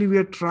actually we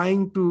are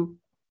trying to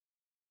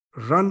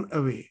run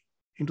away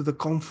into the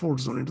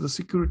comfort zone, into the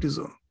security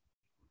zone.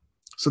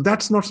 So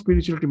that's not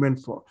spirituality meant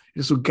for.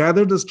 It is to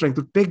gather the strength,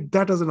 to take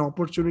that as an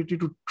opportunity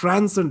to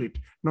transcend it,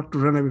 not to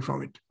run away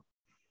from it.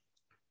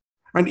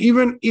 And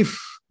even if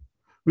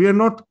we are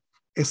not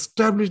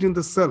established in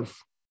the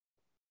self,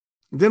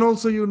 then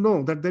also you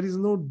know that there is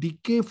no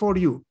decay for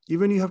you.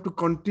 Even you have to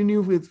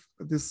continue with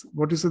this,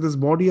 what you say, this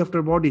body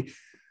after body.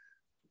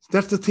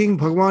 That's the thing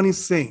Bhagavan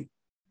is saying.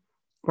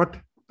 What?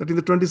 That in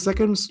the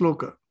 22nd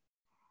sloka,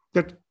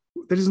 that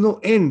there is no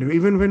end.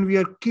 Even when we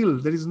are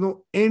killed, there is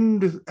no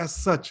end as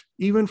such.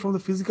 Even from the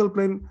physical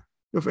plane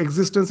of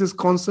existence is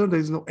concerned, there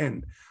is no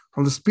end.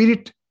 From the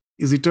spirit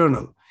is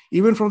eternal.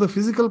 Even from the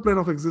physical plane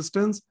of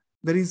existence,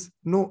 there is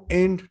no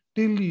end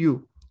till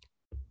you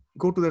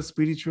go to that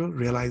spiritual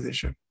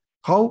realization.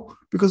 How?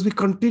 Because we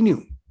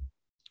continue.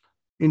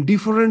 in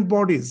different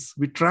bodies.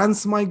 We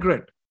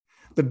transmigrate.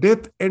 The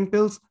death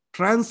entails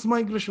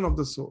transmigration of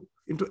the soul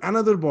into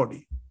another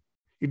body.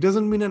 It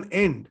doesn't mean an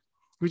end,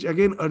 which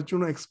again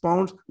Arjuna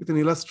expounds with an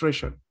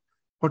illustration.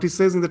 What he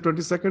says in the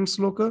 22nd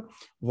sloka,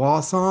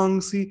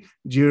 Vasangsi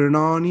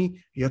jirnani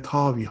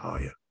yatha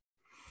vihaya,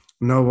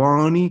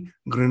 navani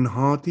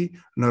grinhati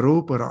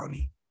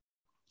naroparani,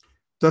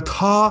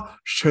 tatha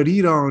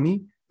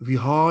sharirani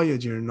vihaya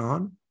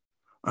jirnan,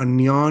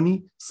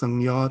 anyani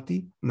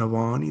sangyati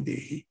navani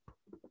dehi.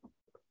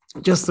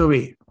 Just the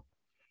way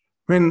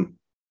when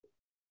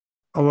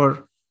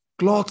our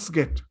clothes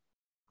get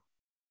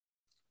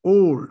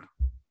old,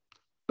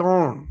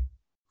 torn,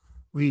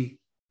 we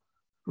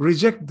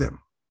reject them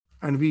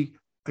and we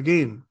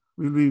again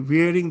will be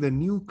wearing the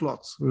new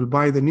clothes. We will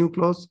buy the new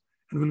clothes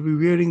and we'll be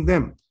wearing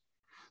them.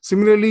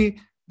 Similarly,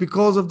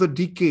 because of the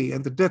decay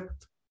and the death,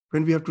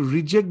 when we have to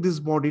reject this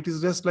body, it is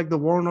just like the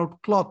worn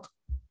out cloth.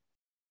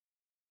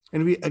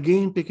 And we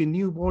again take a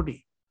new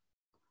body.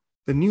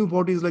 The new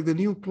body is like the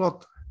new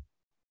cloth.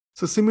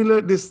 So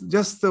similar, this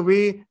just the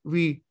way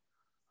we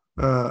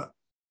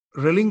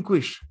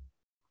relinquish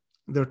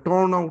the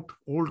torn out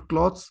old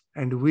clothes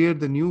and wear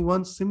the new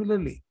ones.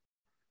 Similarly,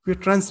 we are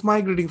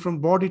transmigrating from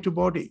body to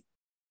body.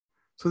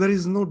 So there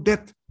is no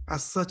death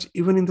as such,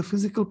 even in the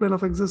physical plane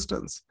of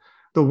existence.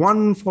 The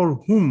one for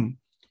whom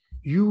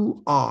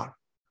you are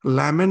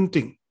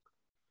lamenting,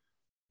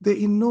 they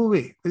in no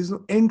way, there is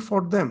no end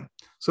for them.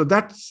 So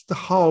that's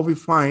how we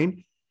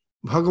find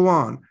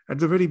Bhagavan at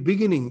the very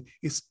beginning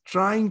is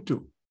trying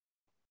to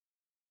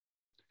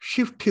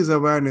shift his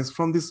awareness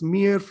from this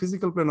mere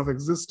physical plane of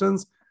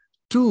existence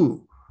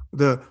to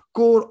the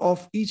core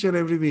of each and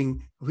every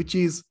being, which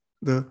is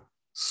the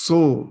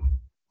soul,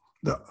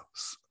 the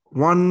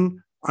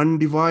one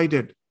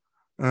undivided,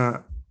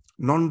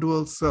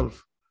 non-dual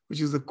self,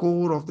 which is the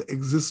core of the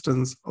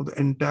existence of the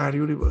entire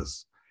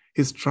universe.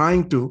 He's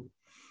trying to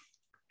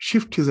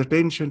shift his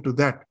attention to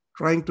that,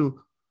 trying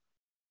to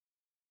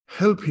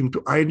help him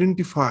to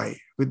identify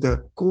with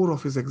the core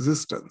of his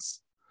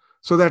existence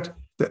so that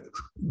the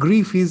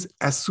grief is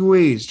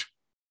assuaged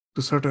to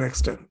a certain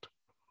extent.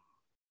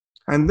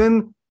 And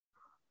then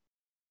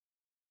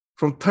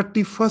from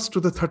 31st to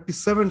the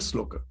 37th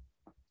sloka,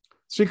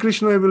 Sri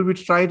Krishna will be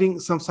citing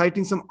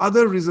some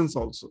other reasons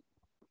also.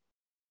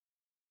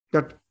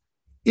 That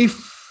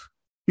if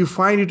you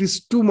find it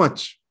is too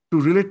much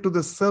to relate to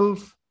the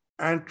self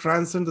and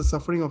transcend the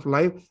suffering of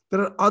life,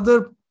 there are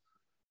other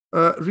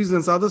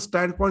reasons, other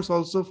standpoints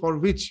also for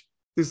which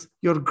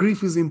your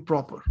grief is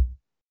improper.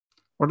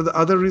 What are the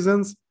other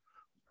reasons?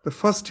 The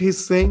first he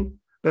is saying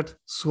that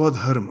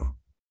Swadharma.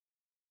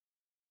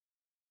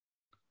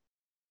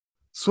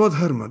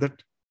 Swadharma,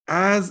 that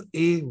as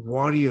a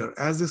warrior,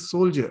 as a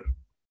soldier,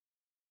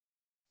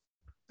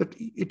 that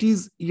it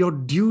is your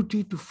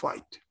duty to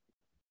fight.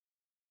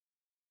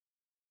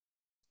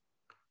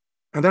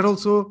 And that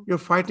also you're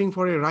fighting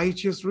for a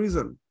righteous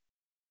reason.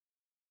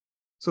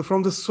 So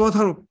from the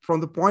Swadharma,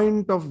 from the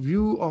point of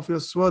view of your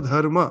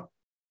Swadharma,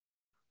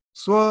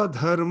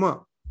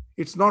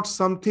 it's not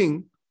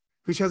something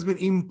which has been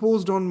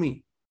imposed on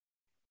me.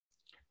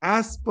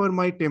 As per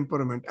my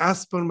temperament,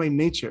 as per my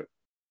nature,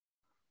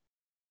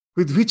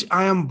 with which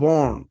I am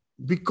born,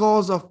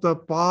 because of the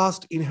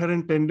past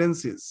inherent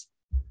tendencies,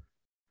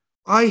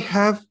 I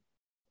have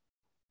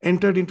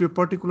entered into a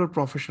particular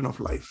profession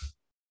of life.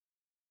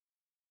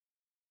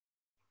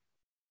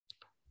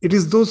 It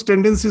is those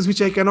tendencies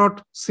which I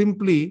cannot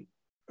simply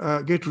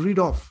get rid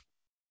of.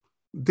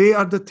 They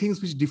are the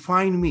things which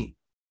define me.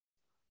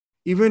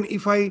 Even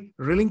if I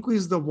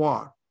relinquish the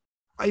war,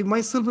 I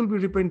myself will be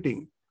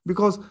repenting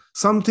because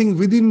something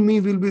within me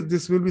will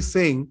be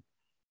saying,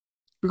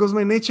 because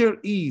my nature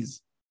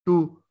is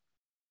to,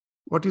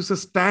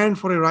 stand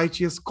for a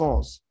righteous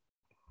cause.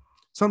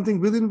 Something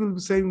within will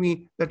be saying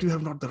me that you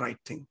have not the right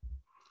thing.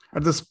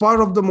 At the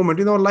spur of the moment,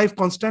 in our life,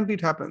 constantly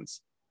it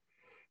happens.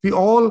 We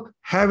all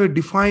have a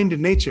defined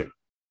nature.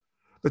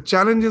 The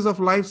challenges of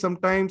life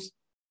sometimes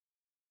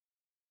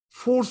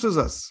forces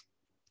us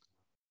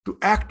to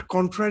act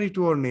contrary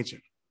to our nature.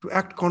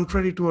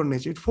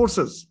 It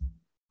forces.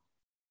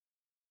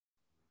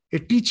 A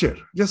teacher,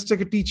 just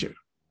like a teacher,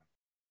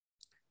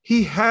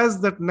 he has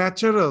that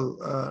natural,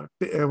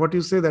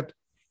 that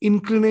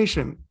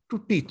inclination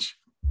to teach.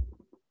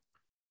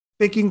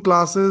 Taking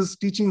classes,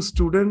 teaching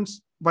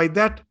students, by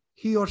that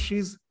he or she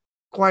is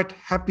quite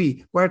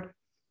happy, quite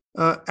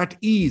at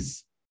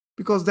ease,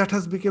 because that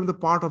has become the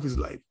part of his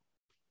life.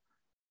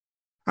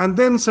 And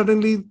then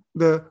suddenly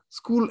the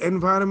school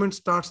environment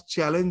starts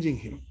challenging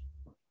him.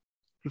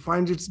 He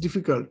finds it's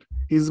difficult.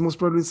 He is most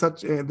probably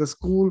the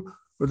school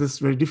where it's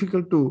very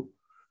difficult to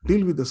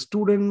deal with the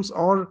students,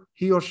 or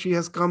he or she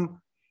has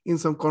come in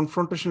some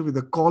confrontation with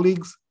the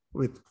colleagues,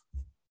 with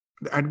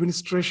the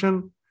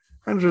administration,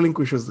 and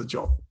relinquishes the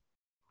job.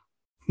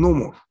 No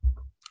more.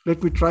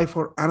 Let me try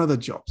for another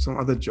job, some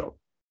other job.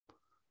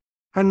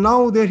 And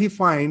now there he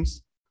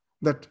finds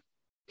that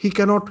he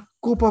cannot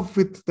cope up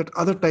with that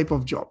other type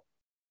of job.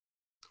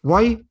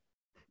 Why?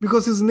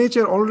 Because his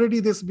nature already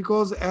this,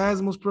 because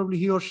as most probably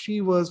he or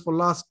she was for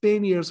last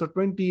 10 years or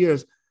 20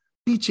 years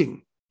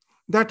teaching,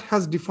 that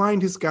has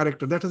defined his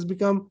character, that has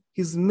become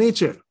his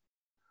nature.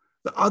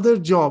 The other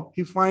job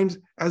he finds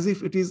as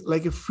if it is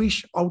like a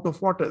fish out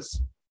of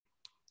waters.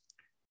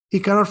 He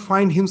cannot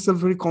find himself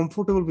very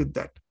comfortable with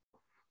that.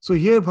 So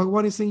here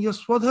Bhagavan is saying your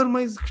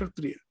Swadharma is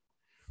Kshatriya.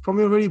 From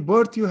your very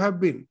birth you have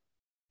been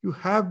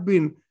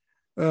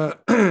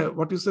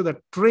what you say,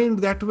 that trained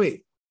that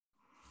way.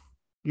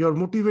 Your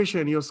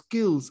motivation, your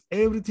skills,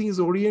 everything is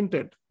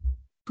oriented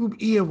to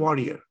be a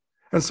warrior.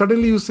 And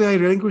suddenly you say, I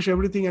relinquish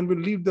everything and will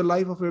live the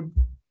life of a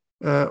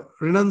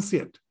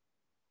renunciate.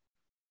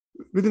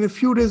 Within a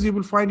few days, you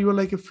will find you are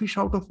like a fish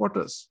out of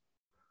waters.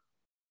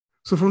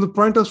 So from the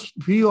point of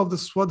view of the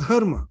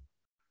Swadharma,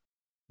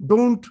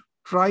 don't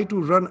try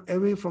to run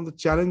away from the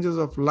challenges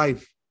of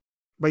life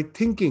by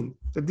thinking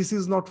that this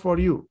is not for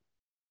you.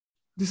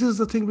 This is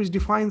the thing which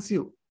defines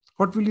you.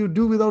 What will you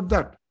do without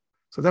that?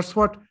 So that's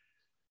what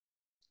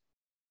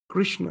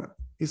Krishna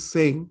is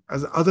saying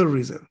as the other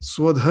reason.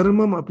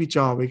 Swadharmam api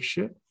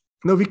chavekshya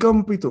na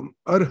vikampitum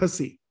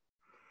arhasi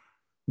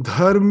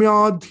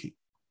dharmyadhi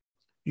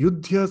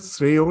yudhya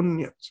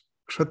sreyonyach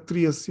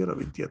kshatriyasya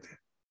ravidyate.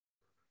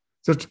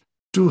 That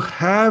to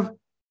have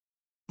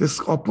this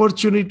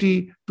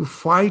opportunity to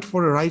fight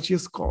for a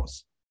righteous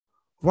cause,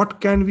 what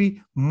can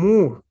be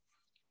more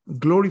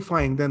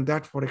glorifying than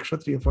that for a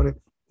kshatriya, for a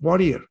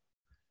warrior?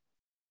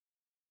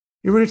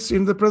 Even it's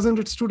in the present,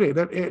 it's today,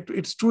 that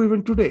it's true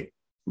even today.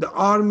 The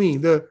army,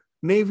 the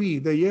navy,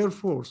 the air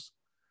force,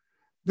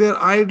 they're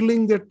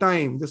idling their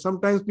time. They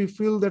sometimes we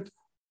feel that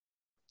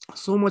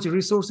so much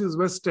resources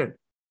wasted.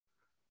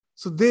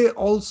 So they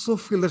also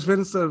feel that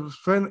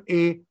when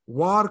a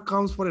war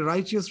comes for a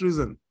righteous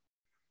reason,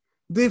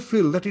 they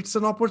feel that it's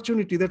an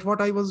opportunity, that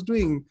what I was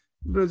doing,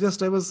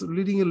 just I was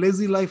leading a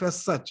lazy life as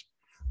such.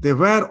 They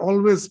were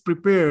always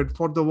prepared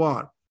for the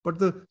war, but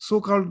the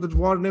so-called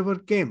war never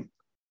came.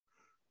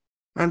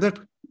 And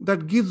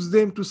that gives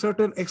them to a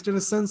certain extent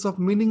a sense of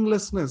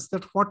meaninglessness,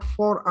 that what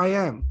for I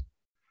am.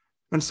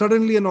 And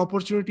suddenly an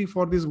opportunity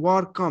for this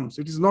war comes.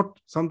 It is not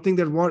something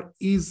that war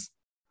is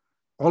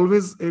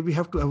always we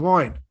have to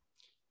avoid.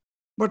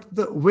 But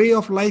the way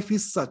of life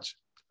is such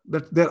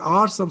that there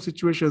are some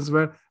situations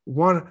where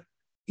war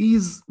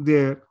is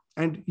there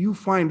and you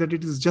find that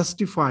it is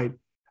justified.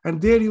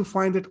 And there you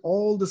find that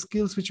all the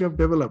skills which you have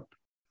developed,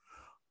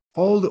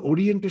 all the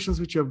orientations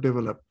which you have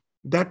developed,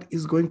 that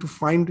is going to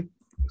find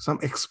some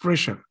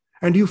expression.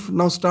 And you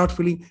now start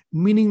feeling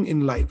meaning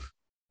in life.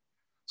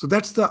 So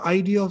that's the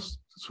idea of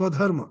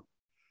Swadharma.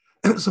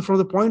 So from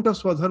the point of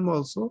Swadharma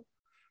also,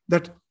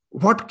 that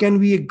what can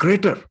be a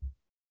greater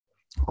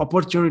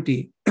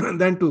opportunity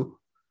than to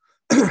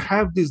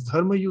have this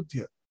Dharma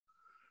Yudhya,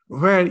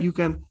 where you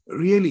can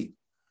really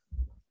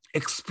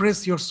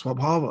express your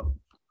Swabhava,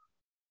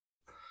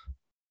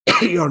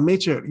 your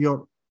nature,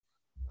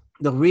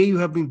 the way you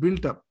have been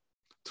built up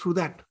through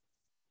that.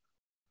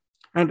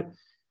 And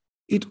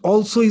it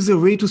also is a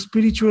way to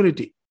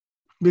spirituality,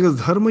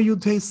 because Dharma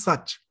Yudhya is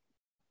such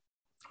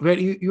where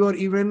you are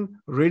even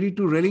ready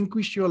to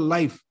relinquish your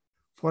life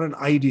for an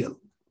ideal.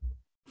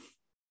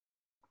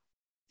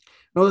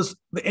 Now,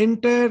 the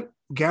entire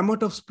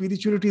gamut of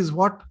spirituality is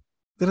what?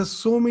 There are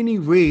so many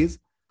ways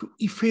to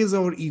efface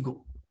our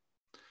ego.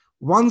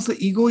 Once the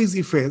ego is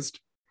effaced,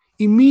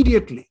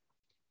 immediately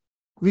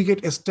we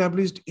get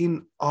established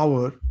in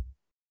our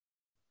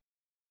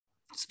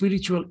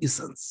spiritual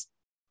essence.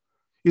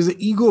 It is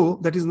the ego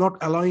that is not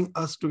allowing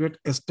us to get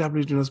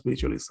established in a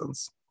spiritual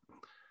essence.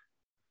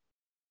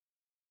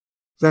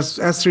 That's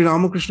as Sri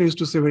Ramakrishna used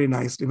to say very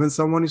nicely. When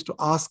someone is to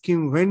ask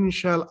him, when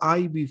shall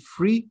I be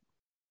free?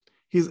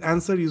 His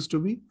answer used to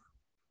be,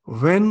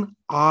 when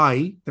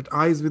I, that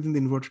I is within the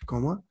inverted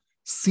comma,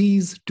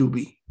 cease to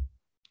be.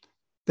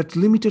 That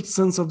limited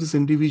sense of this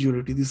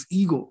individuality, this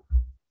ego,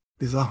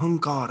 this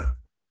ahankara,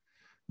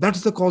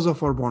 that's the cause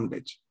of our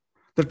bondage.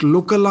 That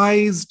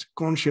localized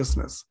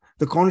consciousness,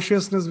 the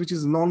consciousness which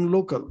is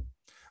non-local,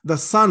 the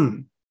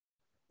sun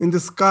in the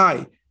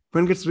sky,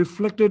 when it gets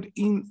reflected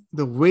in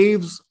the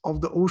waves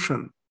of the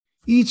ocean,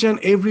 each and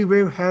every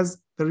wave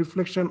has the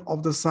reflection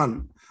of the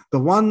sun. The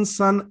one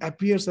sun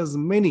appears as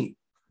many,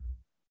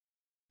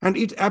 and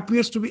it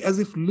appears to be as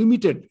if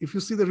limited. If you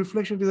see the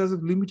reflection, it is as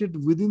if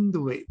limited within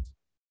the wave.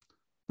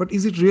 But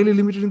is it really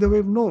limited in the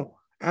wave? No.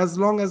 As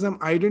long as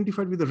I'm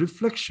identified with the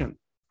reflection,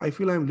 I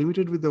feel I'm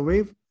limited with the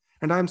wave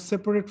and I'm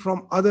separate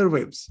from other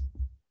waves.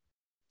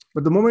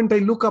 But the moment I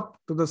look up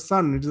to the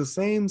sun, it's the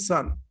same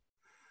sun.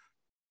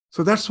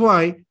 So that's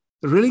why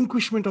the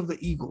relinquishment of the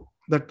ego,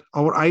 that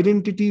our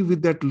identity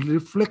with that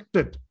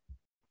reflected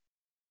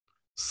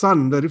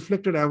sun, the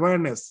reflected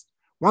awareness,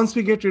 once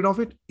we get rid of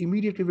it,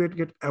 immediately we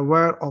get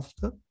aware of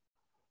the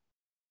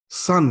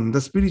sun,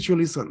 the spiritual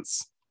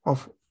essence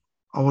of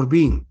our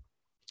being.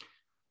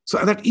 So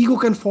that ego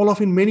can fall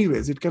off in many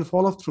ways. It can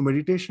fall off through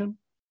meditation.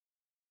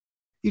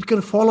 It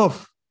can fall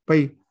off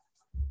by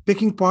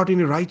taking part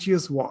in a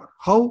righteous war.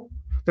 How?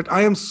 That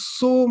I am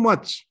so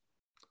much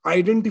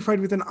identified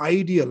with an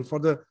ideal for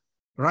the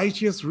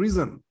righteous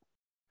reason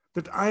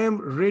that I am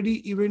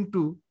ready even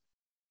to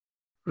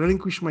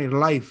relinquish my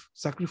life,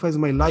 sacrifice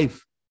my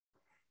life.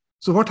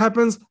 So what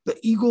happens? The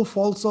ego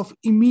falls off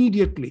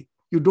immediately.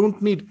 You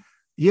don't need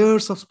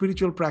years of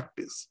spiritual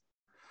practice.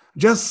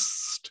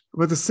 Just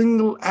with a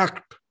single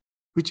act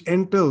which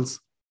entails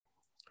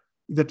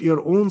that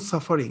your own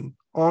suffering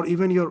or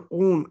even your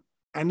own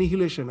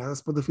annihilation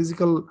as per the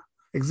physical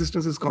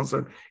existence is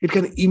concerned, it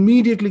can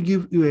immediately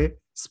give you a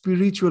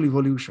spiritual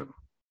evolution.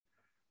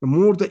 The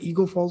more the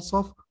ego falls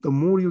off, the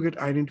more you get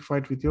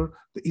identified with the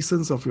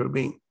essence of your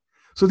being.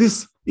 So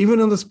this, even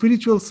in the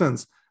spiritual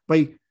sense,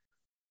 by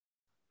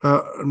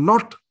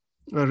not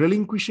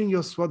relinquishing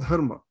your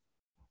swadharma,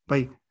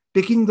 by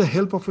taking the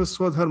help of your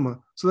swadharma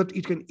so that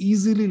it can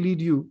easily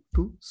lead you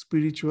to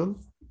spiritual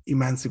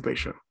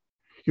emancipation.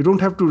 You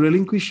don't have to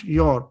relinquish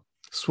your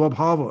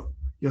swabhava,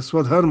 your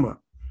swadharma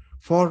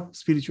for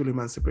spiritual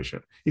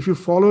emancipation. If you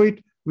follow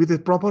it with a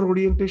proper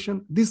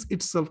orientation, this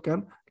itself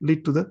can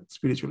lead to the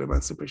spiritual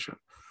emancipation.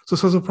 So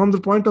from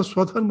the point of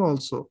swadharma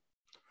also,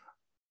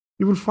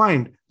 you will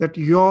find that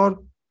your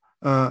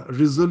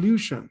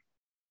resolution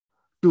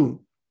to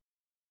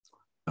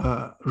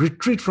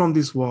retreat from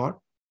this war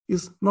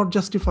is not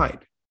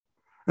justified.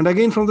 And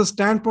again, from the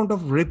standpoint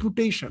of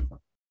reputation,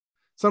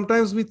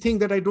 sometimes we think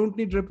that I don't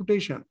need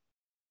reputation.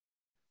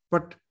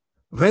 But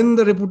when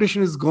the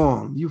reputation is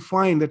gone, you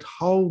find that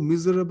how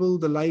miserable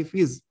the life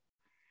is.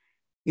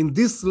 In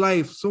this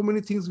life, so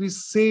many things we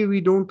say we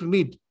don't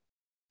need,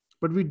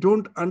 but we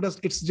don't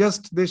understand. It's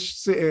just they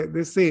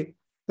say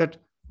that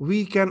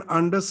we can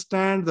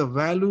understand the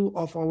value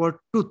of our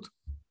tooth,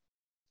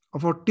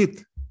 of our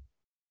teeth,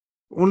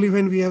 only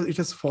when it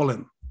has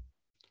fallen.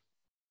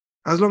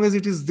 As long as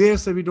it is there,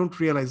 so we don't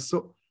realize.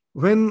 So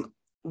when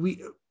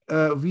we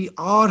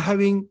are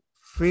having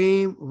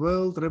fame,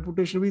 wealth,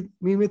 reputation,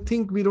 we may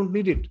think we don't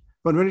need it.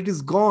 But when it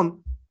is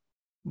gone,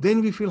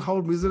 then we feel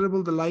how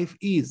miserable the life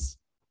is.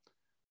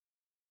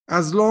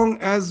 As long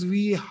as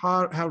we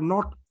have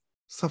not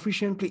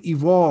sufficiently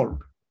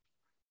evolved,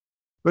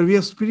 when we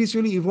have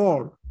spiritually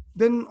evolved,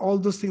 then all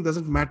those things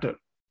doesn't matter.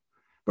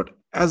 But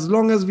as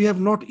long as we have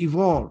not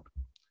evolved,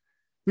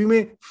 we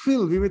may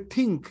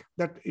think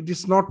that it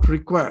is not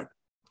required.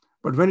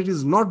 But when it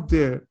is not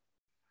there,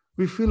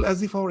 we feel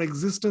as if our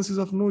existence is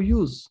of no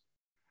use.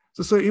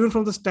 So even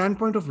from the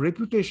standpoint of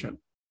reputation,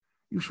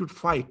 you should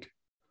fight.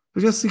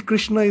 So just see,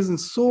 Krishna is in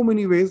so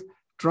many ways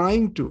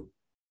trying to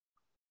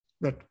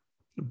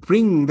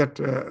bring that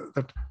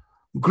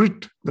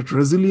grit, that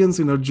resilience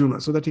in Arjuna,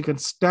 so that he can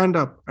stand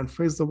up and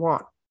face the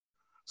war.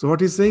 So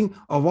what he's saying,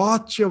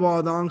 avachya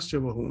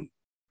vadangscha bahun,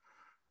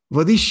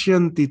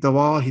 vadishyanti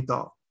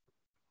tavahita,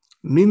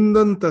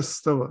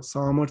 nindantastava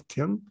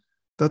samarthyam,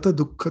 tata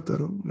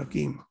dukkhataram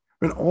nakim.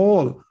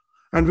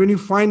 When you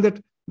find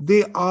that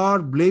they are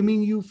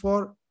blaming you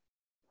for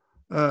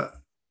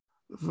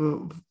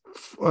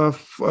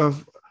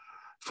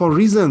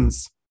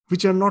reasons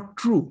which are not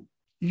true,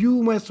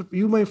 you might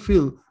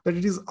feel that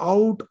it is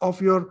out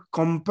of your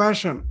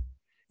compassion.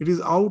 It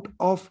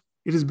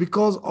is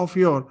because of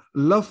your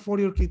love for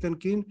your kith and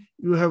kin,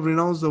 you have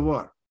renounced the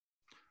war.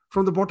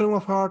 From the bottom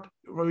of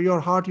your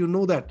heart, you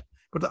know that.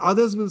 But the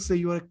others will say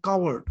you are a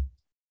coward.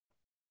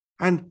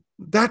 And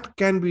that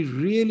can be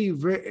really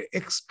very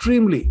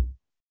extremely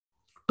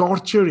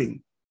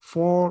torturing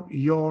for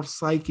your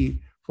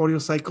psyche, for your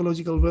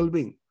psychological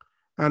well-being.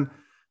 And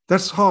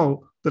that's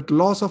how that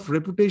loss of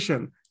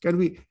reputation can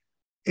be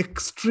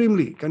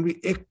extremely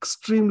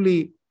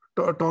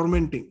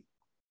tormenting.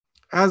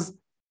 As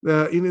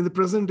in the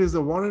present days,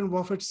 the Warren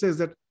Buffett says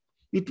that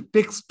it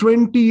takes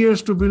 20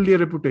 years to build a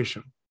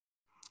reputation,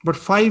 but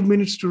 5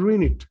 minutes to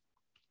ruin it.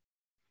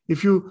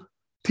 If you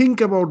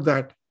think about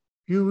that,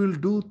 you will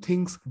do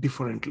things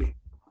differently.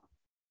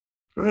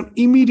 And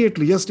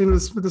immediately, just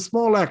with a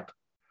small act,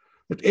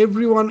 that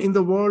everyone in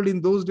the world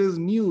in those days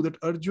knew that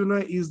Arjuna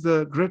is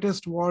the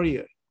greatest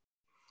warrior.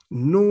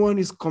 No one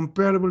is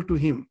comparable to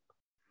him.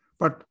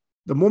 But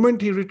the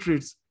moment he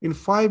retreats, in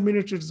 5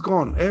 minutes it's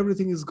gone.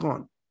 Everything is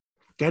gone.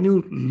 Can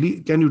you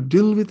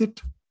deal with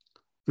it?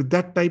 With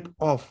that type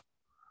of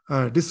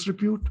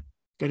disrepute?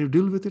 Can you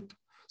deal with it?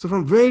 So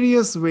from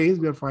various ways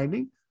we are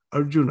finding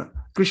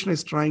Krishna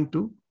is trying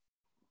to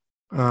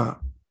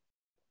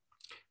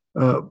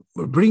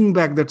bring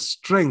back that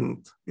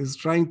strength, is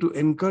trying to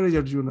encourage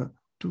Arjuna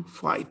to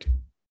fight.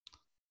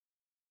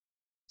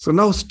 So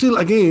now still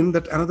again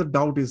that another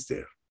doubt is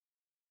there.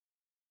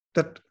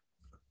 That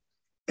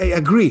I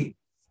agree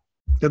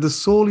that the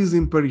soul is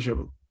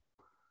imperishable,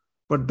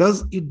 but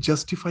does it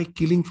justify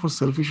killing for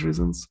selfish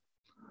reasons?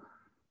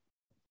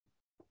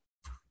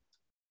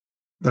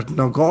 That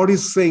now God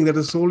is saying that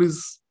the soul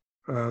is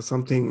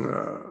something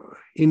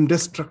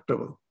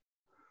indestructible,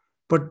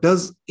 but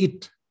does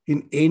it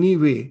in any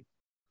way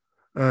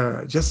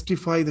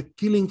justify the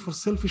killing for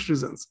selfish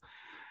reasons?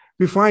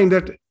 We find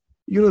that,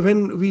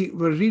 when we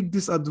read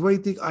this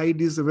Advaitic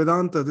ideas,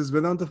 this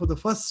Vedanta for the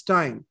first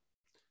time,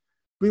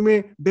 we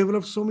may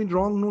develop so many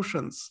wrong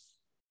notions.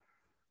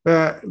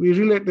 We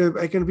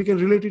can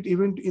relate it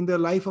even in the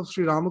life of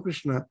Sri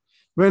Ramakrishna,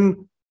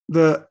 when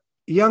the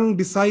young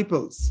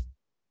disciples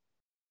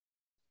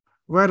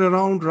were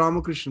around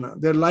Ramakrishna.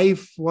 Their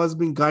life was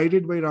being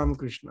guided by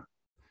Ramakrishna.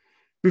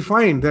 We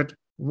find that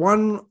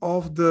one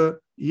of the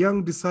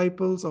young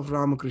disciples of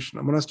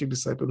Ramakrishna, monastic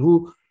disciple,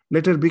 who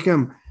later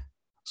became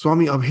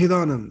Swami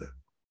Abhedananda,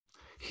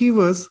 he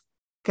was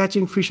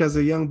catching fish as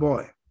a young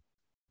boy.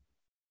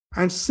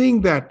 And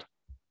seeing that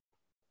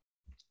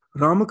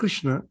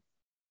Ramakrishna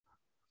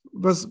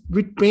was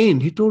with pain,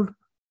 he told,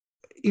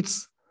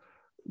 it's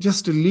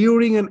just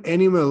luring an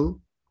animal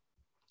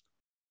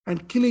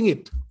and killing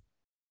it.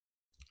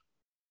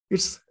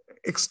 It's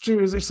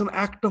extreme, it's an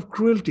act of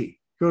cruelty.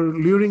 You're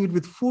luring it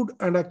with food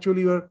and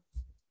actually you're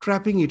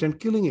trapping it and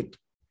killing it.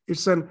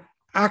 It's an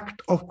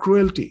act of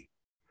cruelty.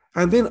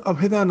 And then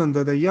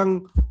Abhedananda, the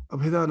young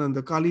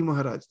Abhedananda, Kali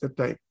Maharaj, that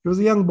time, he was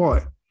a young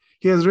boy.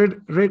 He has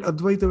read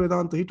Advaita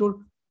Vedanta. He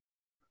told,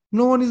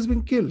 no one is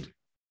being killed.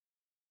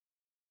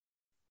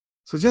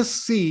 So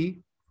just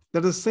see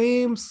that the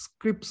same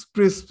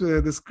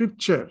the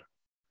scripture,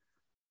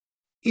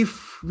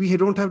 if we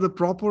don't have the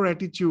proper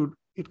attitude,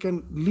 it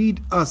can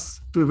lead us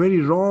to a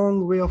very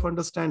wrong way of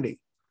understanding.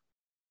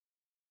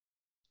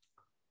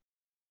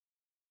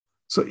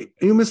 So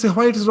you may say,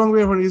 why it is wrong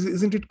way of understanding?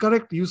 Isn't it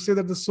correct? You say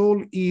that the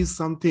soul is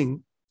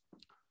something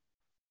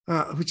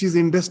which is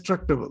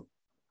indestructible.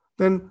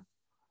 Then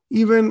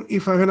even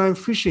if when I'm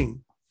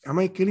fishing, am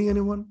I killing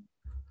anyone?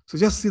 So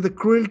just see, the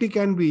cruelty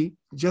can be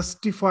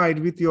justified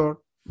with your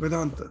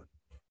Vedanta.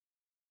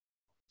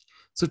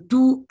 So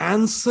to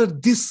answer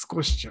this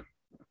question,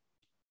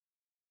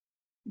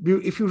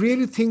 if you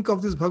really think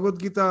of this Bhagavad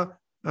Gita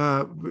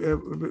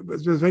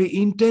very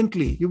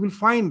intently, you will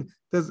find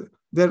that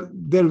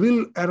there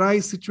will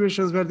arise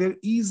situations where there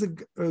is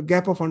a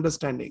gap of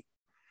understanding.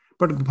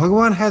 But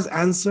Bhagavan has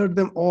answered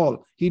them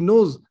all. He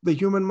knows the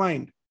human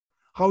mind,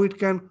 how it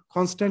can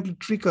constantly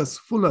trick us,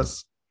 fool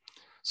us.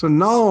 So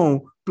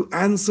now, to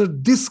answer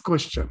this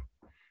question,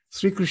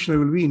 Sri Krishna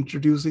will be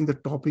introducing the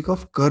topic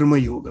of Karma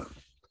Yoga.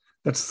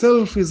 That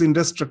self is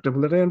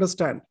indestructible, that I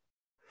understand.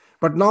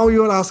 But now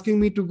you are asking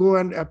me to go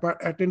and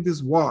attend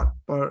this war,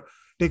 or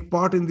take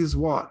part in this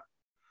war.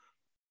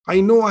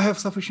 I know I have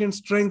sufficient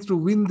strength to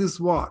win this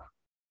war.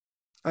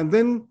 And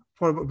then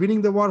for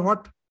winning the war,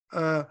 what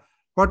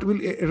will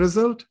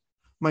result?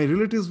 My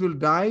relatives will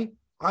die.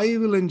 I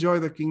will enjoy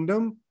the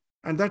kingdom.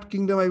 And that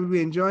kingdom I will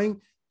be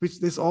enjoying,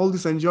 all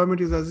this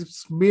enjoyment is as if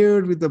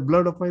smeared with the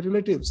blood of my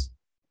relatives.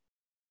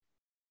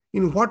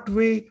 In what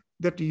way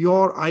that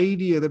your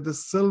idea that the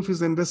self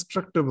is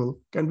indestructible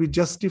can be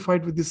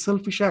justified with this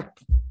selfish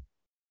act?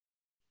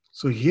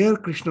 So here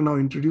Krishna now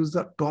introduced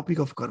the topic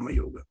of Karma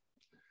Yoga.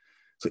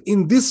 So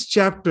in this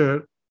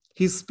chapter,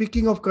 he's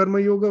speaking of Karma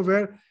Yoga,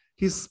 where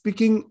he's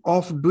speaking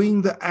of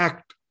doing the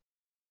act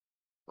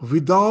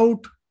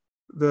without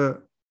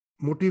the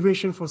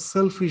motivation for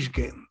selfish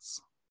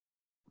gains.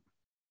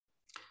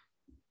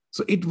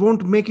 So it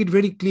won't make it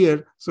very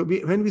clear. So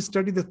when we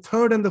study the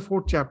third and the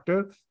fourth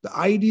chapter, the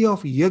idea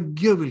of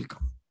yajna will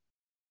come.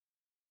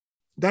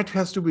 That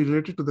has to be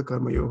related to the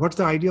Karma Yoga. What's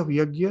the idea of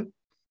yajna?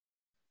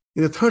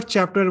 In the third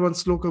chapter, one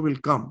sloka will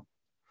come.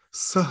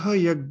 Saha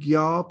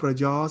yajna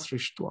praja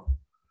srishtva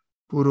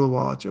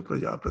purovacha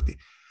prajapati.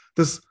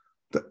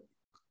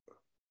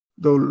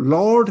 The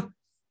Lord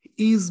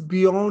is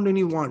beyond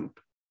any want.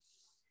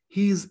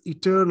 He is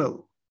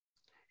eternal.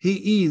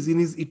 He is in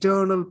his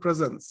eternal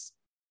presence.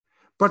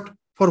 But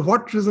for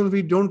what reason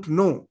we don't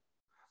know,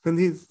 when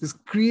this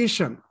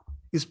creation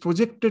is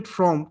projected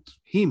from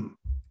him,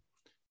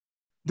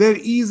 there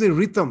is a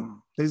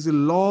rhythm, there is a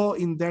law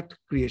in that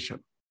creation.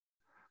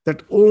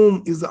 That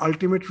Om is the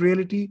ultimate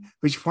reality,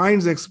 which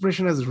finds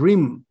expression as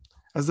Rim,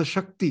 as the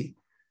Shakti.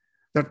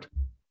 That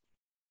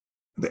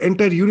the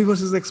entire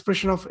universe is the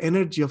expression of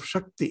energy, of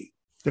Shakti.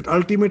 That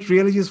ultimate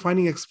reality is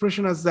finding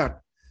expression as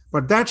that.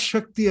 But that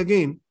Shakti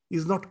again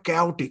is not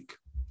chaotic.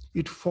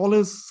 It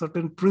follows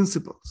certain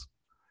principles.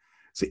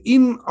 So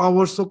in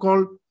our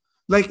so-called,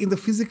 like in the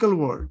physical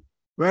world,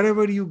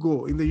 wherever you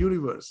go in the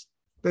universe,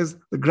 the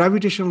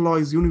gravitational law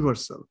is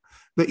universal.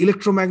 The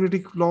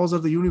electromagnetic laws are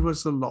the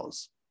universal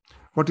laws.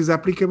 What is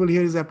applicable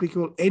here is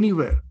applicable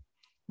anywhere.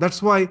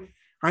 That's why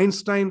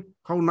Einstein,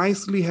 how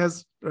nicely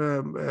has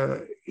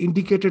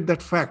indicated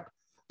that fact,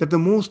 that the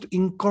most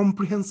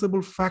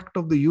incomprehensible fact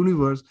of the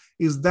universe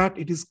is that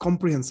it is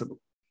comprehensible.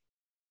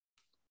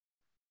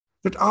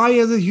 That I,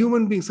 as a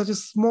human being, such a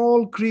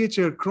small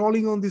creature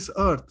crawling on this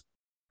earth,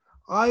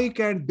 I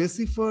can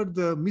decipher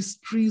the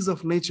mysteries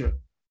of nature.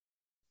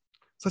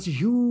 Such a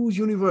huge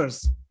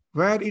universe,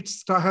 where it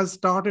has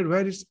started,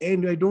 where it's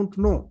end, I don't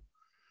know.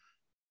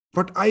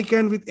 But I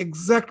can, with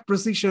exact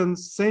precision,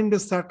 send a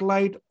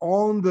satellite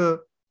on the,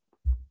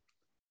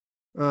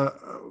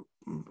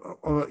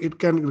 it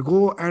can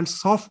go and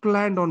soft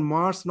land on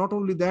Mars. Not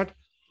only that,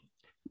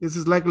 this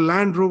is like a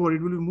Land Rover.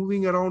 It will be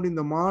moving around in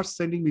the Mars,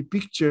 sending me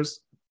pictures.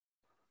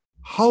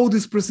 How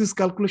this precise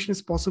calculation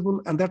is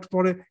possible, and that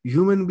for a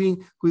human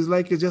being who is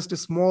like just a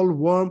small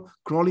worm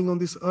crawling on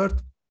this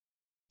earth,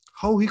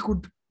 how he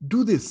could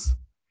do this?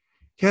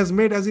 He has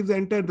made as if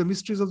the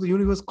mysteries of the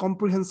universe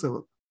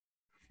comprehensible.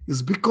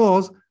 is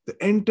because the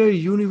entire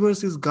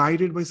universe is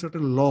guided by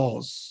certain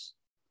laws.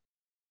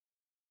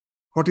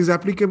 What is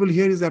applicable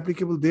here is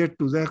applicable there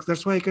too.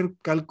 That's why I can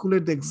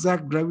calculate the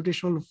exact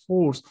gravitational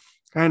force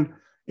and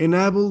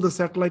enable the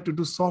satellite to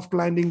do soft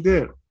landing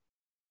there.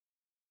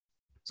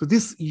 So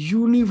this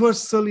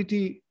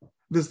universality,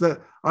 this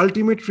the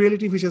ultimate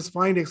reality which has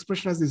found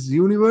expression as this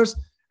universe,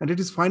 and it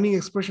is finding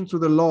expression through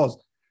the laws.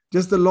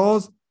 Just the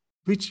laws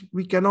which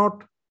we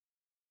cannot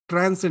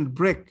transcend,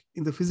 break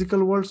in the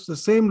physical world, the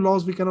same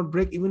laws we cannot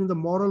break even in the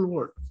moral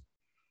world.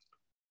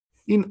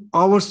 In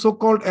our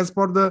so-called, as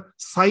per the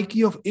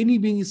psyche of any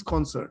being is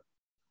concerned,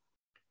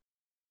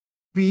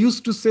 we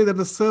used to say that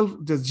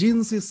the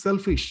genes is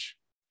selfish.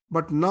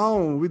 But now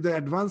with the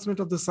advancement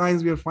of the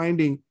science, we are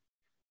finding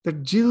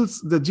that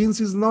the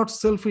genes is not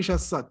selfish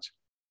as such.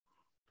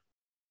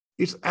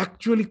 It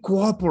actually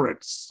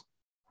cooperates.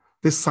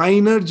 They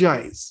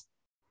synergize.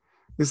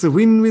 It's a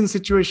win-win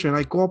situation.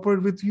 I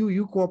cooperate with you,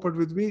 you cooperate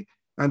with me,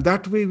 and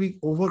that way we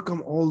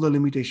overcome all the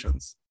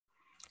limitations.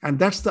 And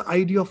that's the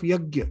idea of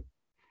yajna.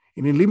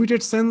 In a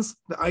limited sense,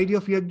 the idea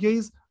of yajna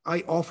is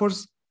I offer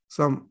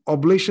some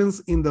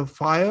oblations in the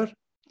fire.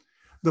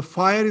 The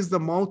fire is the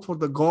mouth for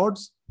the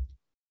gods.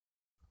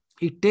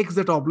 It takes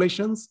that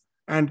oblations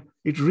and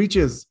it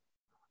reaches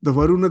the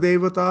Varuna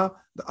Devata,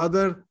 the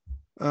other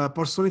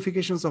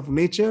personifications of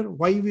nature.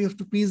 Why we have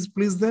to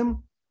please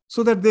them?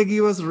 So that they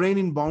give us rain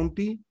in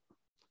bounty.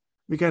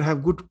 We can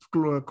have good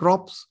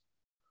crops.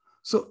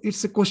 So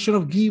it's a question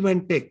of give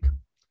and take.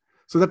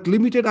 So that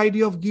limited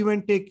idea of give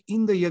and take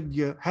in the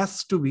yajna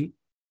has to be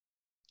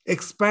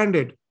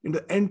expanded in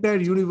the entire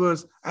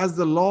universe as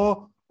the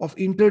law of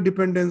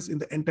interdependence in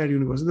the entire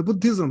universe. In the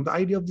Buddhism, the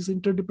idea of this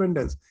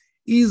interdependence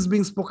is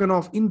being spoken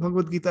of in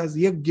Bhagavad Gita as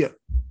yajna.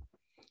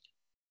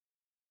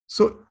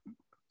 So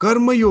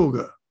karma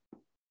yoga,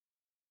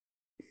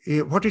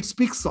 what it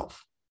speaks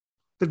of,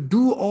 that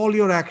do all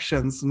your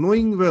actions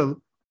knowing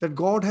well that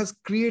God has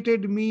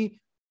created me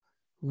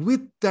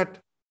with that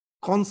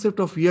concept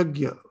of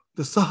yajna,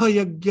 the saha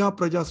yajna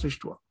praja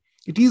srishtva.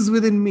 It is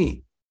within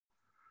me.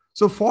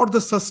 So for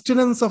the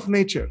sustenance of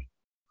nature,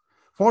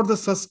 for the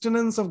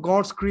sustenance of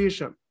God's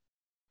creation,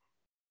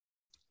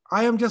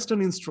 I am just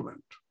an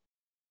instrument.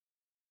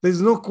 There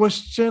is no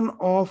question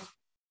of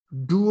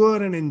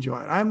doer and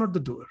enjoyer. I am not the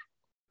doer.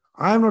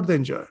 I am not the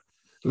enjoyer.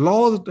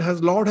 Lord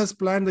has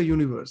planned the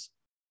universe.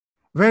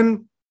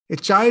 When a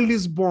child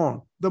is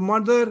born, the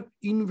mother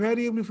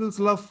invariably feels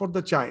love for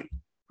the child.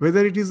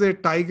 Whether it is a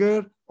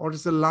tiger, or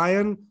it's a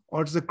lion,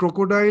 or it's a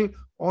crocodile,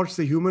 or it's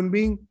a human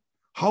being,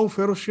 how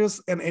ferocious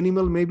an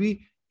animal may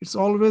be, it's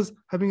always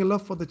having a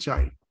love for the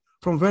child.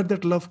 From where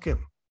that love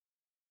came?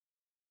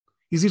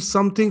 Is it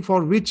something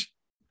for which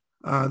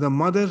the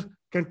mother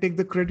can take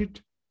the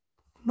credit?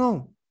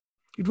 No,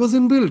 it was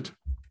inbuilt.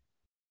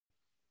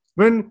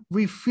 When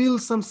we feel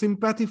some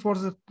sympathy for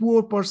a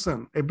poor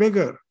person, a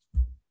beggar,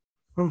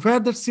 from where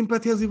that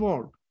sympathy has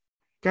evolved?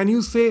 Can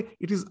you say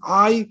it is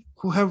I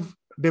who have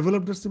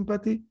developed that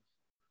sympathy?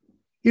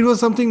 It was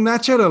something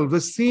natural.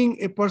 With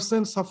seeing a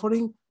person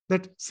suffering,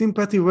 that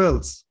sympathy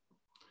wells.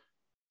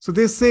 So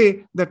they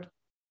say that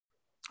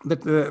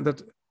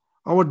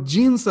our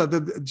genes are,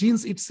 the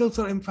genes itself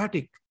are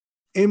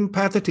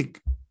empathetic.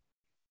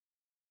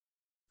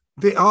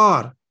 They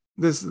are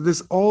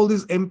all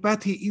this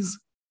empathy is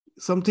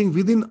something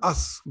within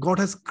us. God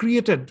has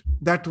created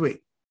that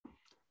way.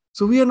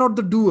 So we are not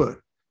the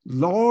doer.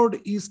 Lord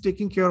is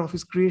taking care of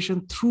his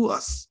creation through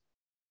us.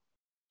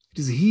 It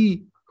is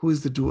he who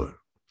is the doer.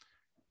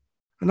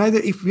 And either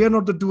if we are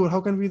not the doer,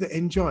 how can we be the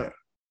enjoyer?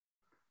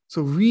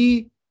 So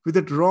we, with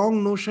that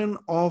wrong notion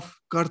of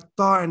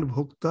karta and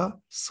bhokta,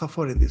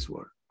 suffer in this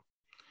world.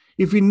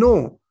 If we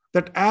know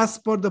that as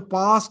per the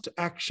past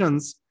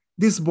actions,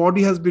 this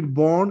body has been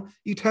born,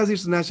 it has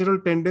its natural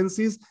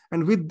tendencies,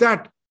 and with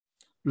that,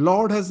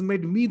 Lord has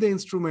made me the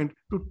instrument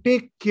to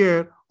take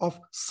care of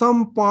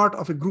some part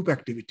of a group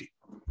activity.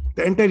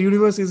 The entire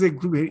universe is a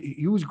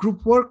huge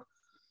group work.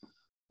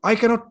 I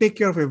cannot take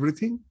care of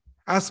everything.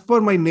 As per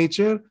my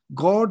nature,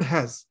 God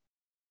has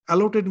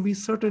allotted me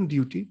certain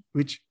duty,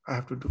 which I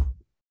have to do.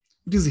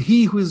 It is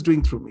he who is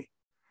doing through me.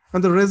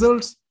 And the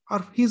results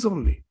are his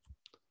only.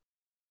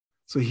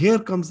 So here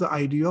comes the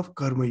idea of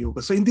karma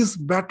yoga. So in this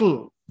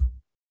battle,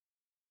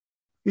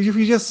 if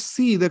you just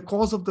see the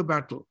cause of the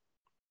battle,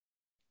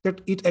 that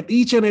it at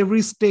each and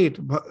every state,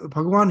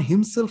 Bhagavan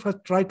himself has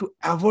tried to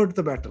avert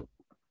the battle.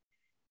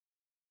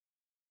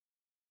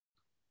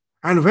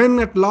 And when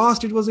at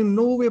last it was in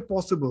no way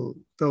possible,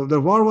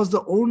 the war was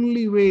the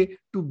only way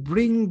to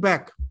bring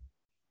back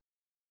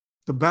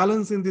the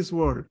balance in this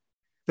world.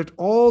 That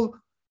all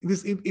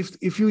this,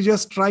 if you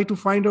just try to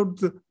find out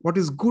what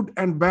is good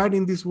and bad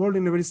in this world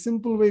in a very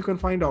simple way, you can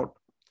find out.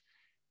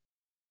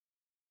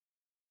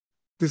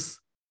 This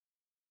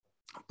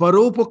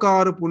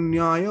paropakara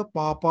punyaya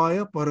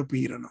papaya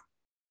parapirana.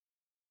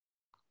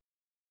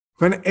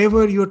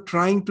 Whenever you're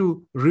trying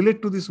to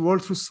relate to this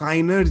world through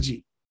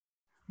synergy,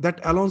 that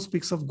alone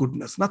speaks of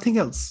goodness, nothing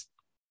else.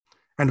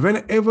 And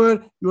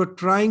whenever you are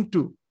trying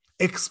to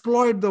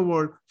exploit the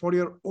world for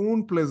your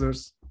own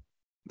pleasures,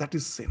 That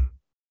is sin.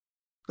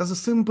 That's a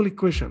simple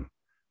equation.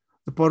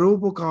 The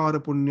paropokara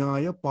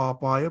punyaya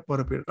papaya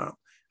parapirana.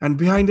 And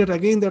behind that,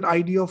 again, that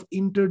idea of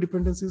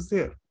interdependence is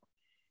there.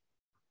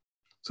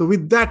 So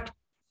with that,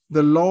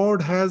 the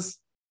Lord has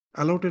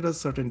allotted us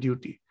certain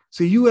duty.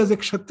 So you as a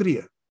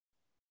Kshatriya,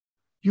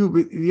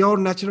 your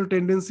natural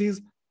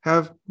tendencies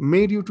have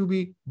made you to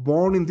be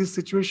born in this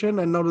situation,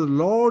 and now the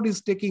Lord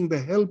is taking the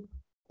help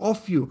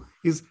of you,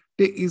 has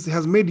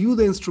made you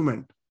the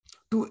instrument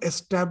to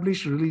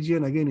establish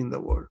religion again in the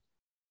world.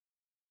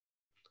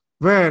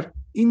 Where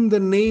in the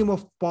name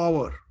of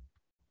power,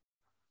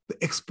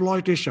 the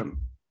exploitation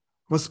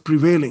was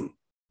prevailing.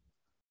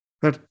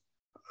 That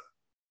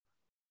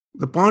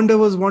the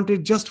Pandavas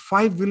wanted just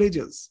 5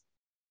 villages.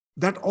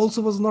 That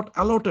also was not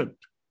allotted.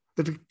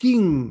 That a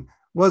king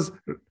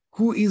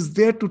who is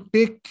there to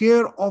take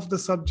care of the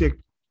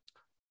subject.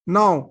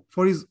 Now,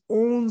 for his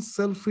own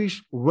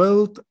selfish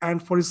wealth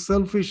and for his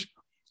selfish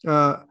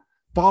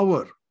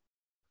power,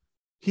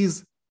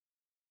 he's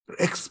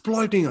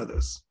exploiting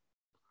others.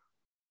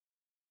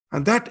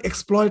 And that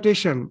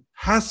exploitation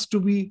has to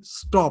be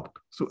stopped.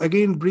 So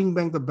again, bring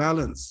back the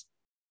balance.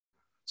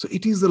 So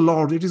it is the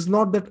Lord. It is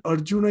not that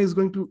Arjuna is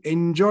going to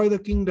enjoy the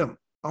kingdom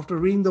after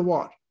winning the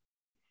war.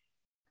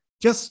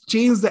 Just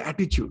change the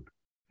attitude.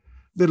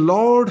 The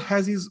Lord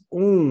has his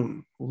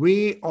own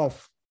way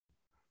of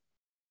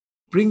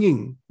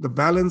bringing the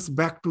balance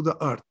back to the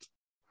earth.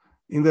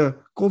 In the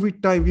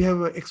COVID time, we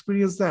have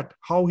experienced that,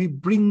 how he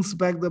brings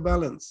back the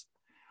balance,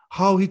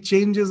 how he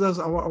changes us,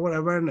 our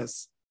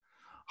awareness,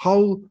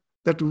 how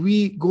that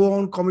we go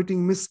on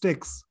committing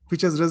mistakes,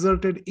 which has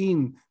resulted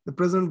in the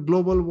present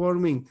global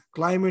warming,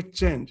 climate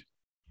change.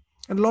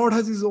 And Lord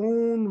has his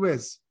own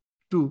ways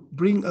to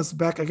bring us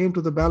back again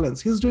to the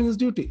balance. He's doing his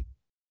duty.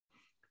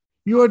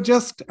 You are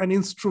just an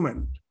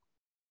instrument.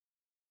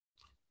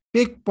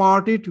 Take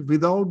part in it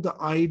without the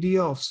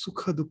idea of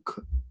sukha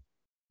dukkha,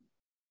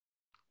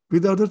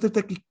 without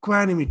the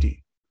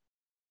equanimity.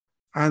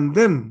 And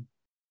then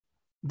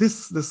the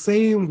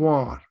same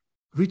war,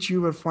 which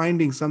you were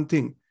finding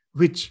something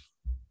which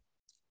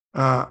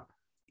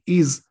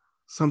is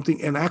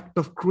something, an act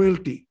of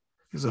cruelty,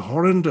 is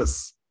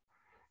horrendous,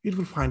 it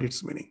will find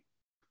its meaning.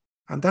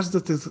 And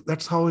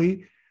that's how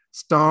he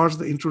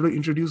starts,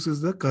 introduces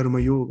the Karma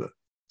Yoga.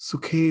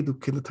 Sukhe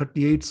dukhe, the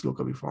 38th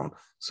sloka we found.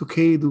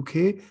 Sukhe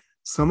dukhe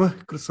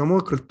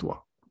samakritva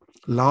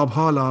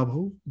labha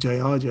labho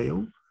jaya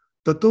jayo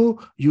tato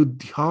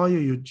yudhyaya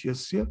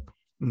yujyasya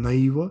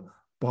naiva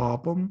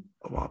papam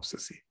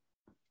avapsasi.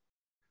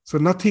 So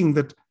nothing,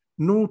 that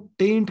no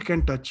taint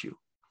can touch you,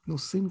 no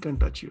sin can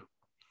touch you.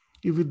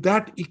 If with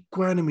that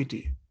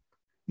equanimity,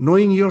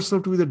 knowing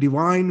yourself to be the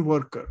divine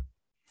worker,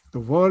 the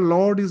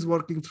Lord is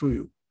working through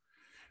you,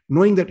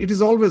 knowing that it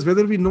is always,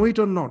 whether we know it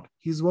or not,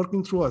 he is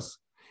working through us.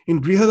 In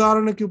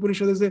Brihadaranyaka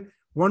Upanishad, there is a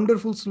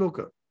wonderful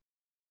sloka,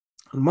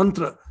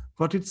 mantra.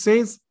 What it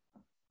says,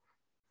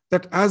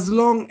 that as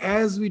long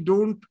as we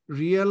don't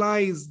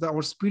realize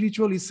our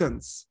spiritual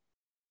essence,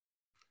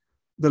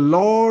 the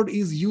Lord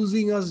is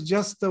using us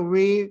just the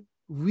way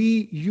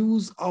we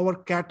use our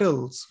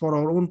cattle for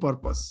our own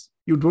purpose.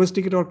 You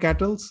domesticate our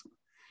cattle.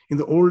 In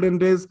the olden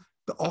days,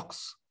 the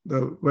ox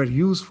were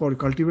used for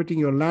cultivating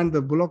your land.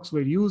 The bullocks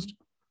were used.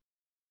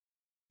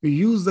 We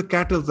use the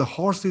cattle. The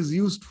horse is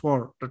used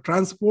for the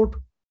transport.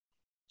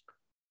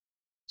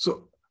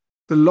 So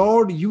the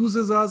Lord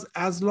uses us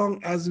as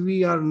long as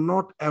we are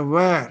not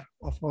aware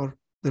of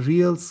the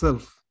real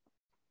self.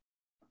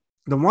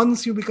 The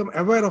once you become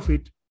aware of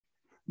it,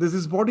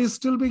 this body is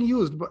still being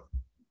used,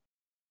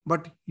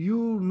 but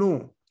you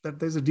know that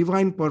there's a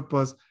divine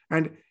purpose,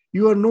 and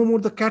you are no more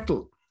the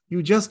cattle.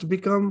 You just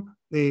become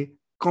a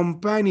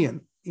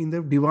companion in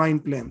the divine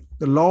plan.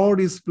 The Lord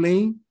is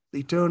playing the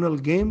eternal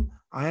game.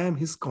 I am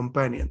his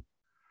companion.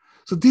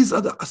 So these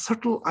are the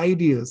subtle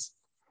ideas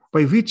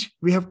by which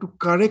we have to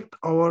correct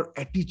our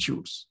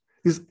attitudes.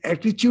 This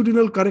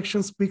attitudinal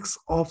correction speaks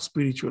of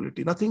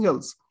spirituality, nothing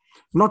else.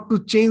 Not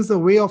to change the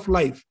way of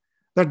life,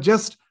 that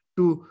just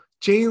to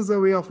change the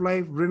way of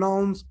life,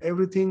 renounce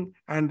everything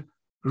and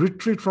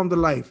retreat from the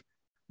life.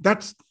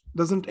 That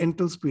doesn't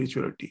entail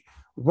spirituality.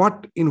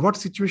 In what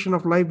situation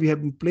of life we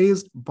have been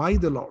placed by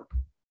the Lord.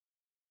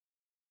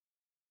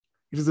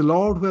 It is the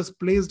Lord who has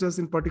placed us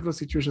in particular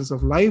situations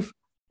of life,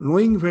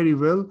 knowing very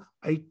well,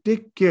 I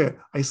take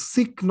care, I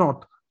seek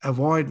not,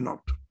 avoid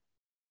not.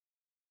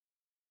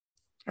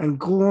 And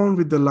go on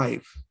with the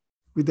life,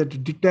 with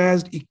that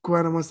detached,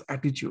 equanimous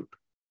attitude.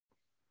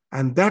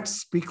 And that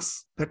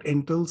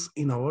entails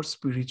in our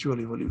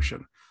spiritual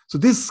evolution. So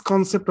this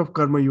concept of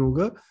Karma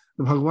Yoga,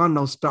 Bhagavan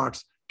now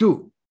starts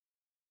to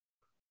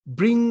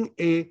bring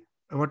a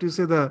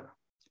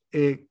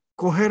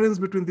coherence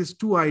between these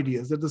two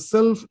ideas, that the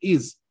self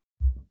is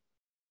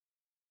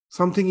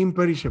something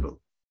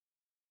imperishable.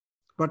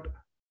 But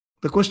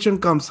the question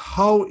comes,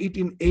 how it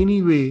in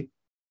any way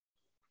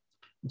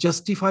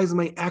justifies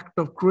my act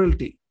of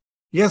cruelty?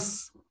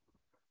 Yes,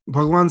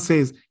 Bhagavan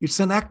says it's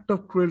an act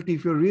of cruelty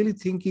if you're really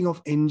thinking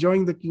of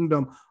enjoying the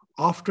kingdom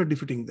after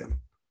defeating them.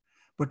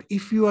 But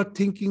if you are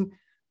thinking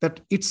that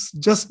it's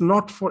just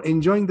not for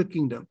enjoying the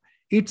kingdom.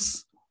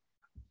 It's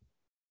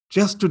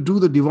just to do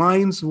the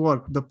divine's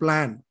work, the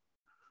plan.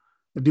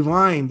 The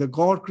divine, the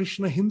God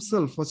Krishna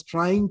himself was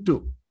trying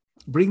to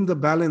bring the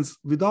balance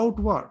without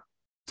war,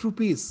 through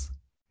peace.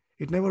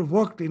 It never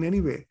worked in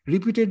any way.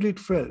 Repeatedly it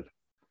failed.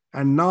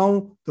 And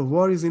now the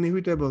war is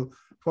inevitable,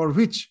 for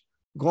which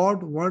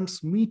God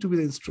wants me to be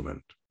the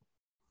instrument.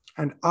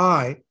 And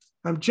I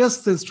am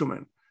just the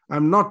instrument.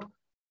 I'm not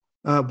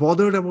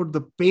bothered about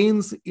the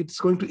pains it's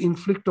going to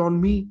inflict on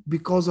me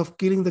because of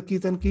killing the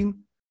kith and kin.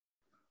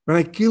 When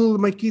I kill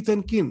my kith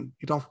and kin,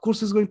 it of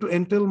course is going to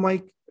entail in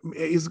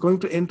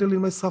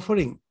my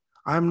suffering.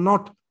 I am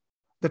not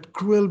that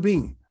cruel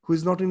being who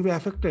is not in way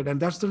affected. And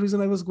that's the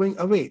reason I was going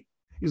away.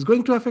 It's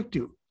going to affect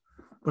you.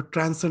 But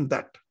transcend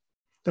that.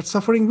 That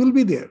suffering will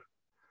be there.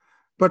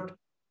 But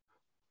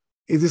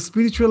the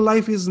spiritual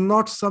life is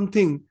not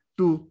something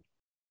to,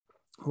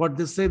 what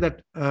they say,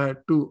 that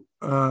to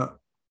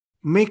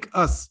make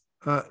us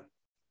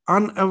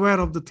unaware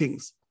of the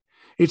things.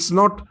 It's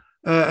not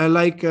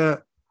like,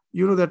 that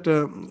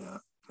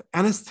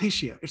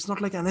anesthesia. It's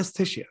not like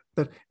anesthesia.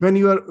 That when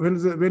you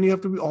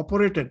have to be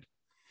operated,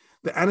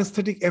 the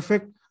anesthetic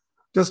effect,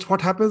 just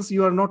what happens,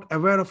 you are not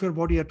aware of your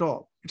body at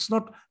all. It's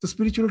not, the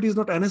spirituality is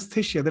not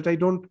anesthesia, that I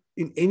don't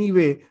in any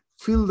way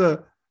feel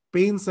the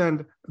pains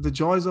and the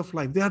joys of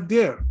life. They are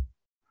there.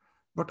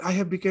 But I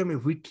have become a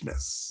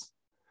witness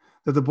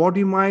that the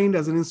body mind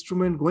as an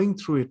instrument going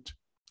through it,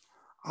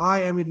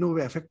 I am in no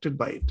way affected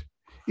by it.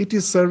 It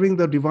is serving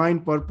the divine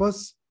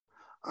purpose.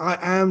 I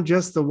am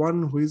just the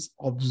one who is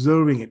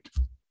observing it.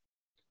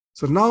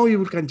 So now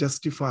you can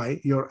justify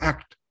your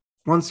act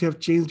once you have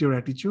changed your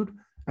attitude,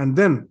 and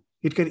then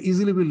it can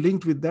easily be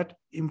linked with that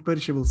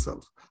imperishable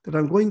self. That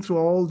I'm going through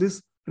all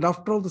this, and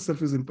after all, the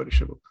self is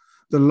imperishable.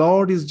 The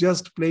Lord is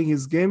just playing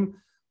his game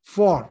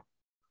for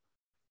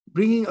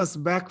bringing us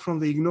back from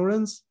the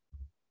ignorance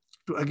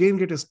to again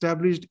get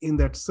established in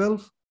that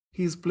self.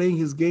 He is playing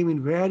his game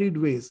in varied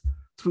ways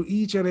through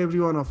each and every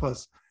one of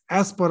us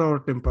as per our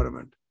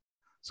temperament.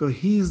 So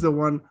he is the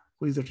one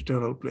who is the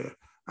eternal player.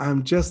 I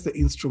am just the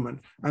instrument.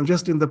 I'm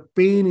just in the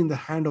pen in the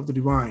hand of the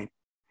divine.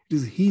 It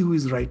is he who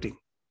is writing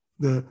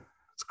the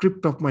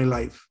script of my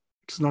life.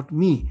 It's not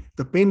me.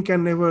 The pen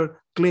can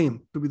never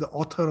claim to be the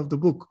author of the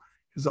book.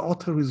 It's the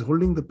author who is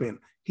holding the pen.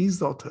 He's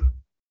the author.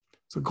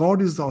 So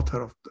God is the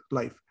author of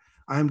life.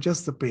 I am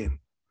just the pen.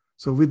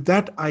 So with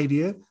that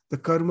idea, the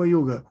karma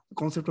yoga, the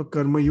concept of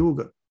karma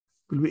yoga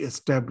will be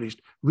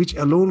established, which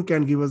alone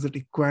can give us that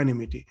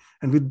equanimity.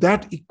 And with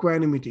that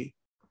equanimity,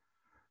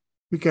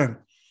 we can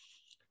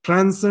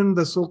transcend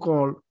the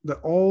so-called,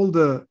 all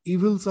the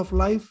evils of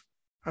life.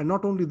 And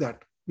not only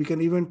that, we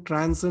can even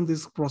transcend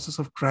this process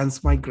of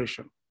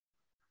transmigration.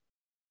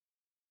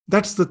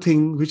 That's the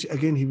thing which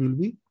again he will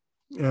be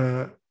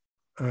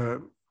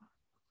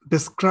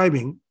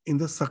describing in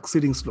the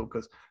succeeding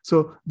slokas.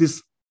 So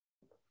this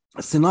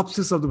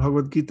synopsis of the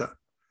Bhagavad Gita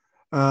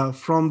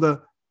from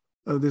the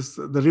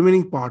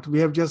remaining part, we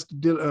have just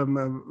dealt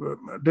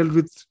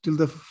with till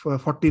the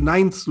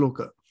 49th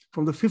sloka.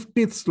 From the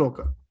 50th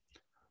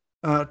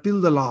sloka till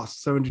the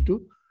last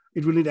 72,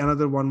 it will need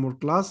another one more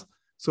class.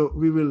 So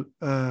we will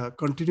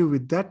continue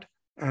with that,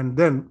 and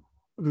then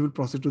we will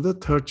proceed to the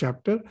third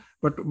chapter.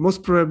 But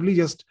most probably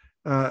just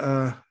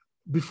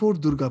before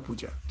Durga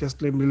Puja,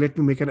 just let me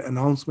make an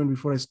announcement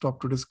before I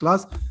stop today's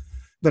class,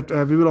 that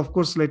we will of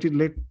course let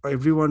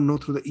everyone know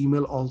through the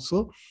email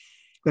also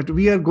that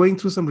we are going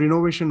through some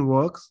renovation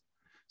works.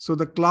 So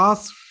the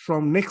class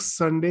from next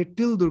Sunday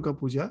till Durga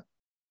Puja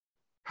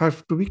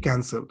have to be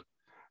cancelled.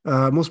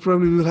 Most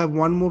probably we will have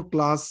one more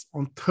class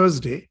on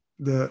Thursday,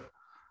 the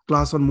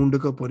class on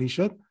Mundaka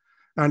Upanishad.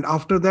 And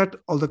after that,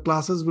 all the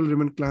classes will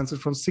remain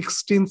cancelled from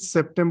 16th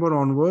September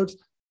onwards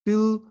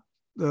till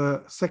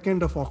the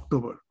 2nd of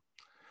October.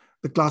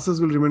 The classes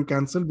will remain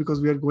cancelled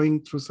because we are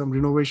going through some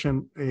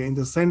renovation in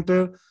the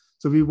center.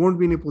 So we won't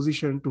be in a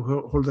position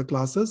to hold the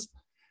classes.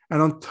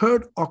 And on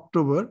 3rd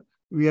October,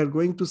 we are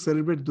going to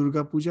celebrate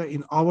Durga Puja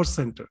in our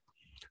center.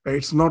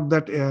 It's not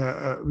that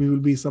we will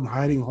be some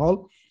hiring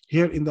hall.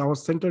 Here in our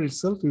center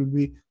itself, we will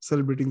be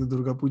celebrating the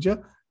Durga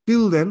Puja.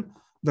 Till then,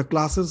 the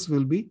classes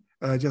will be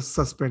just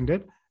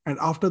suspended. And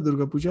after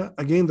Durga Puja,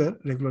 again, the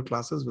regular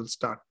classes will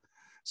start.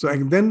 So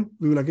and then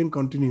we will again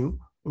continue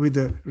with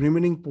the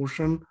remaining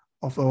portion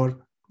of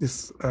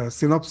this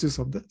synopsis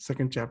of the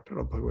second chapter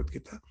of Bhagavad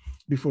Gita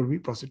before we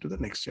proceed to the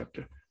next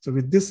chapter. So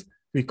with this,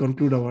 we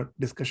conclude our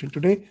discussion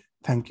today.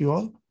 Thank you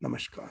all.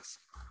 Namaskar.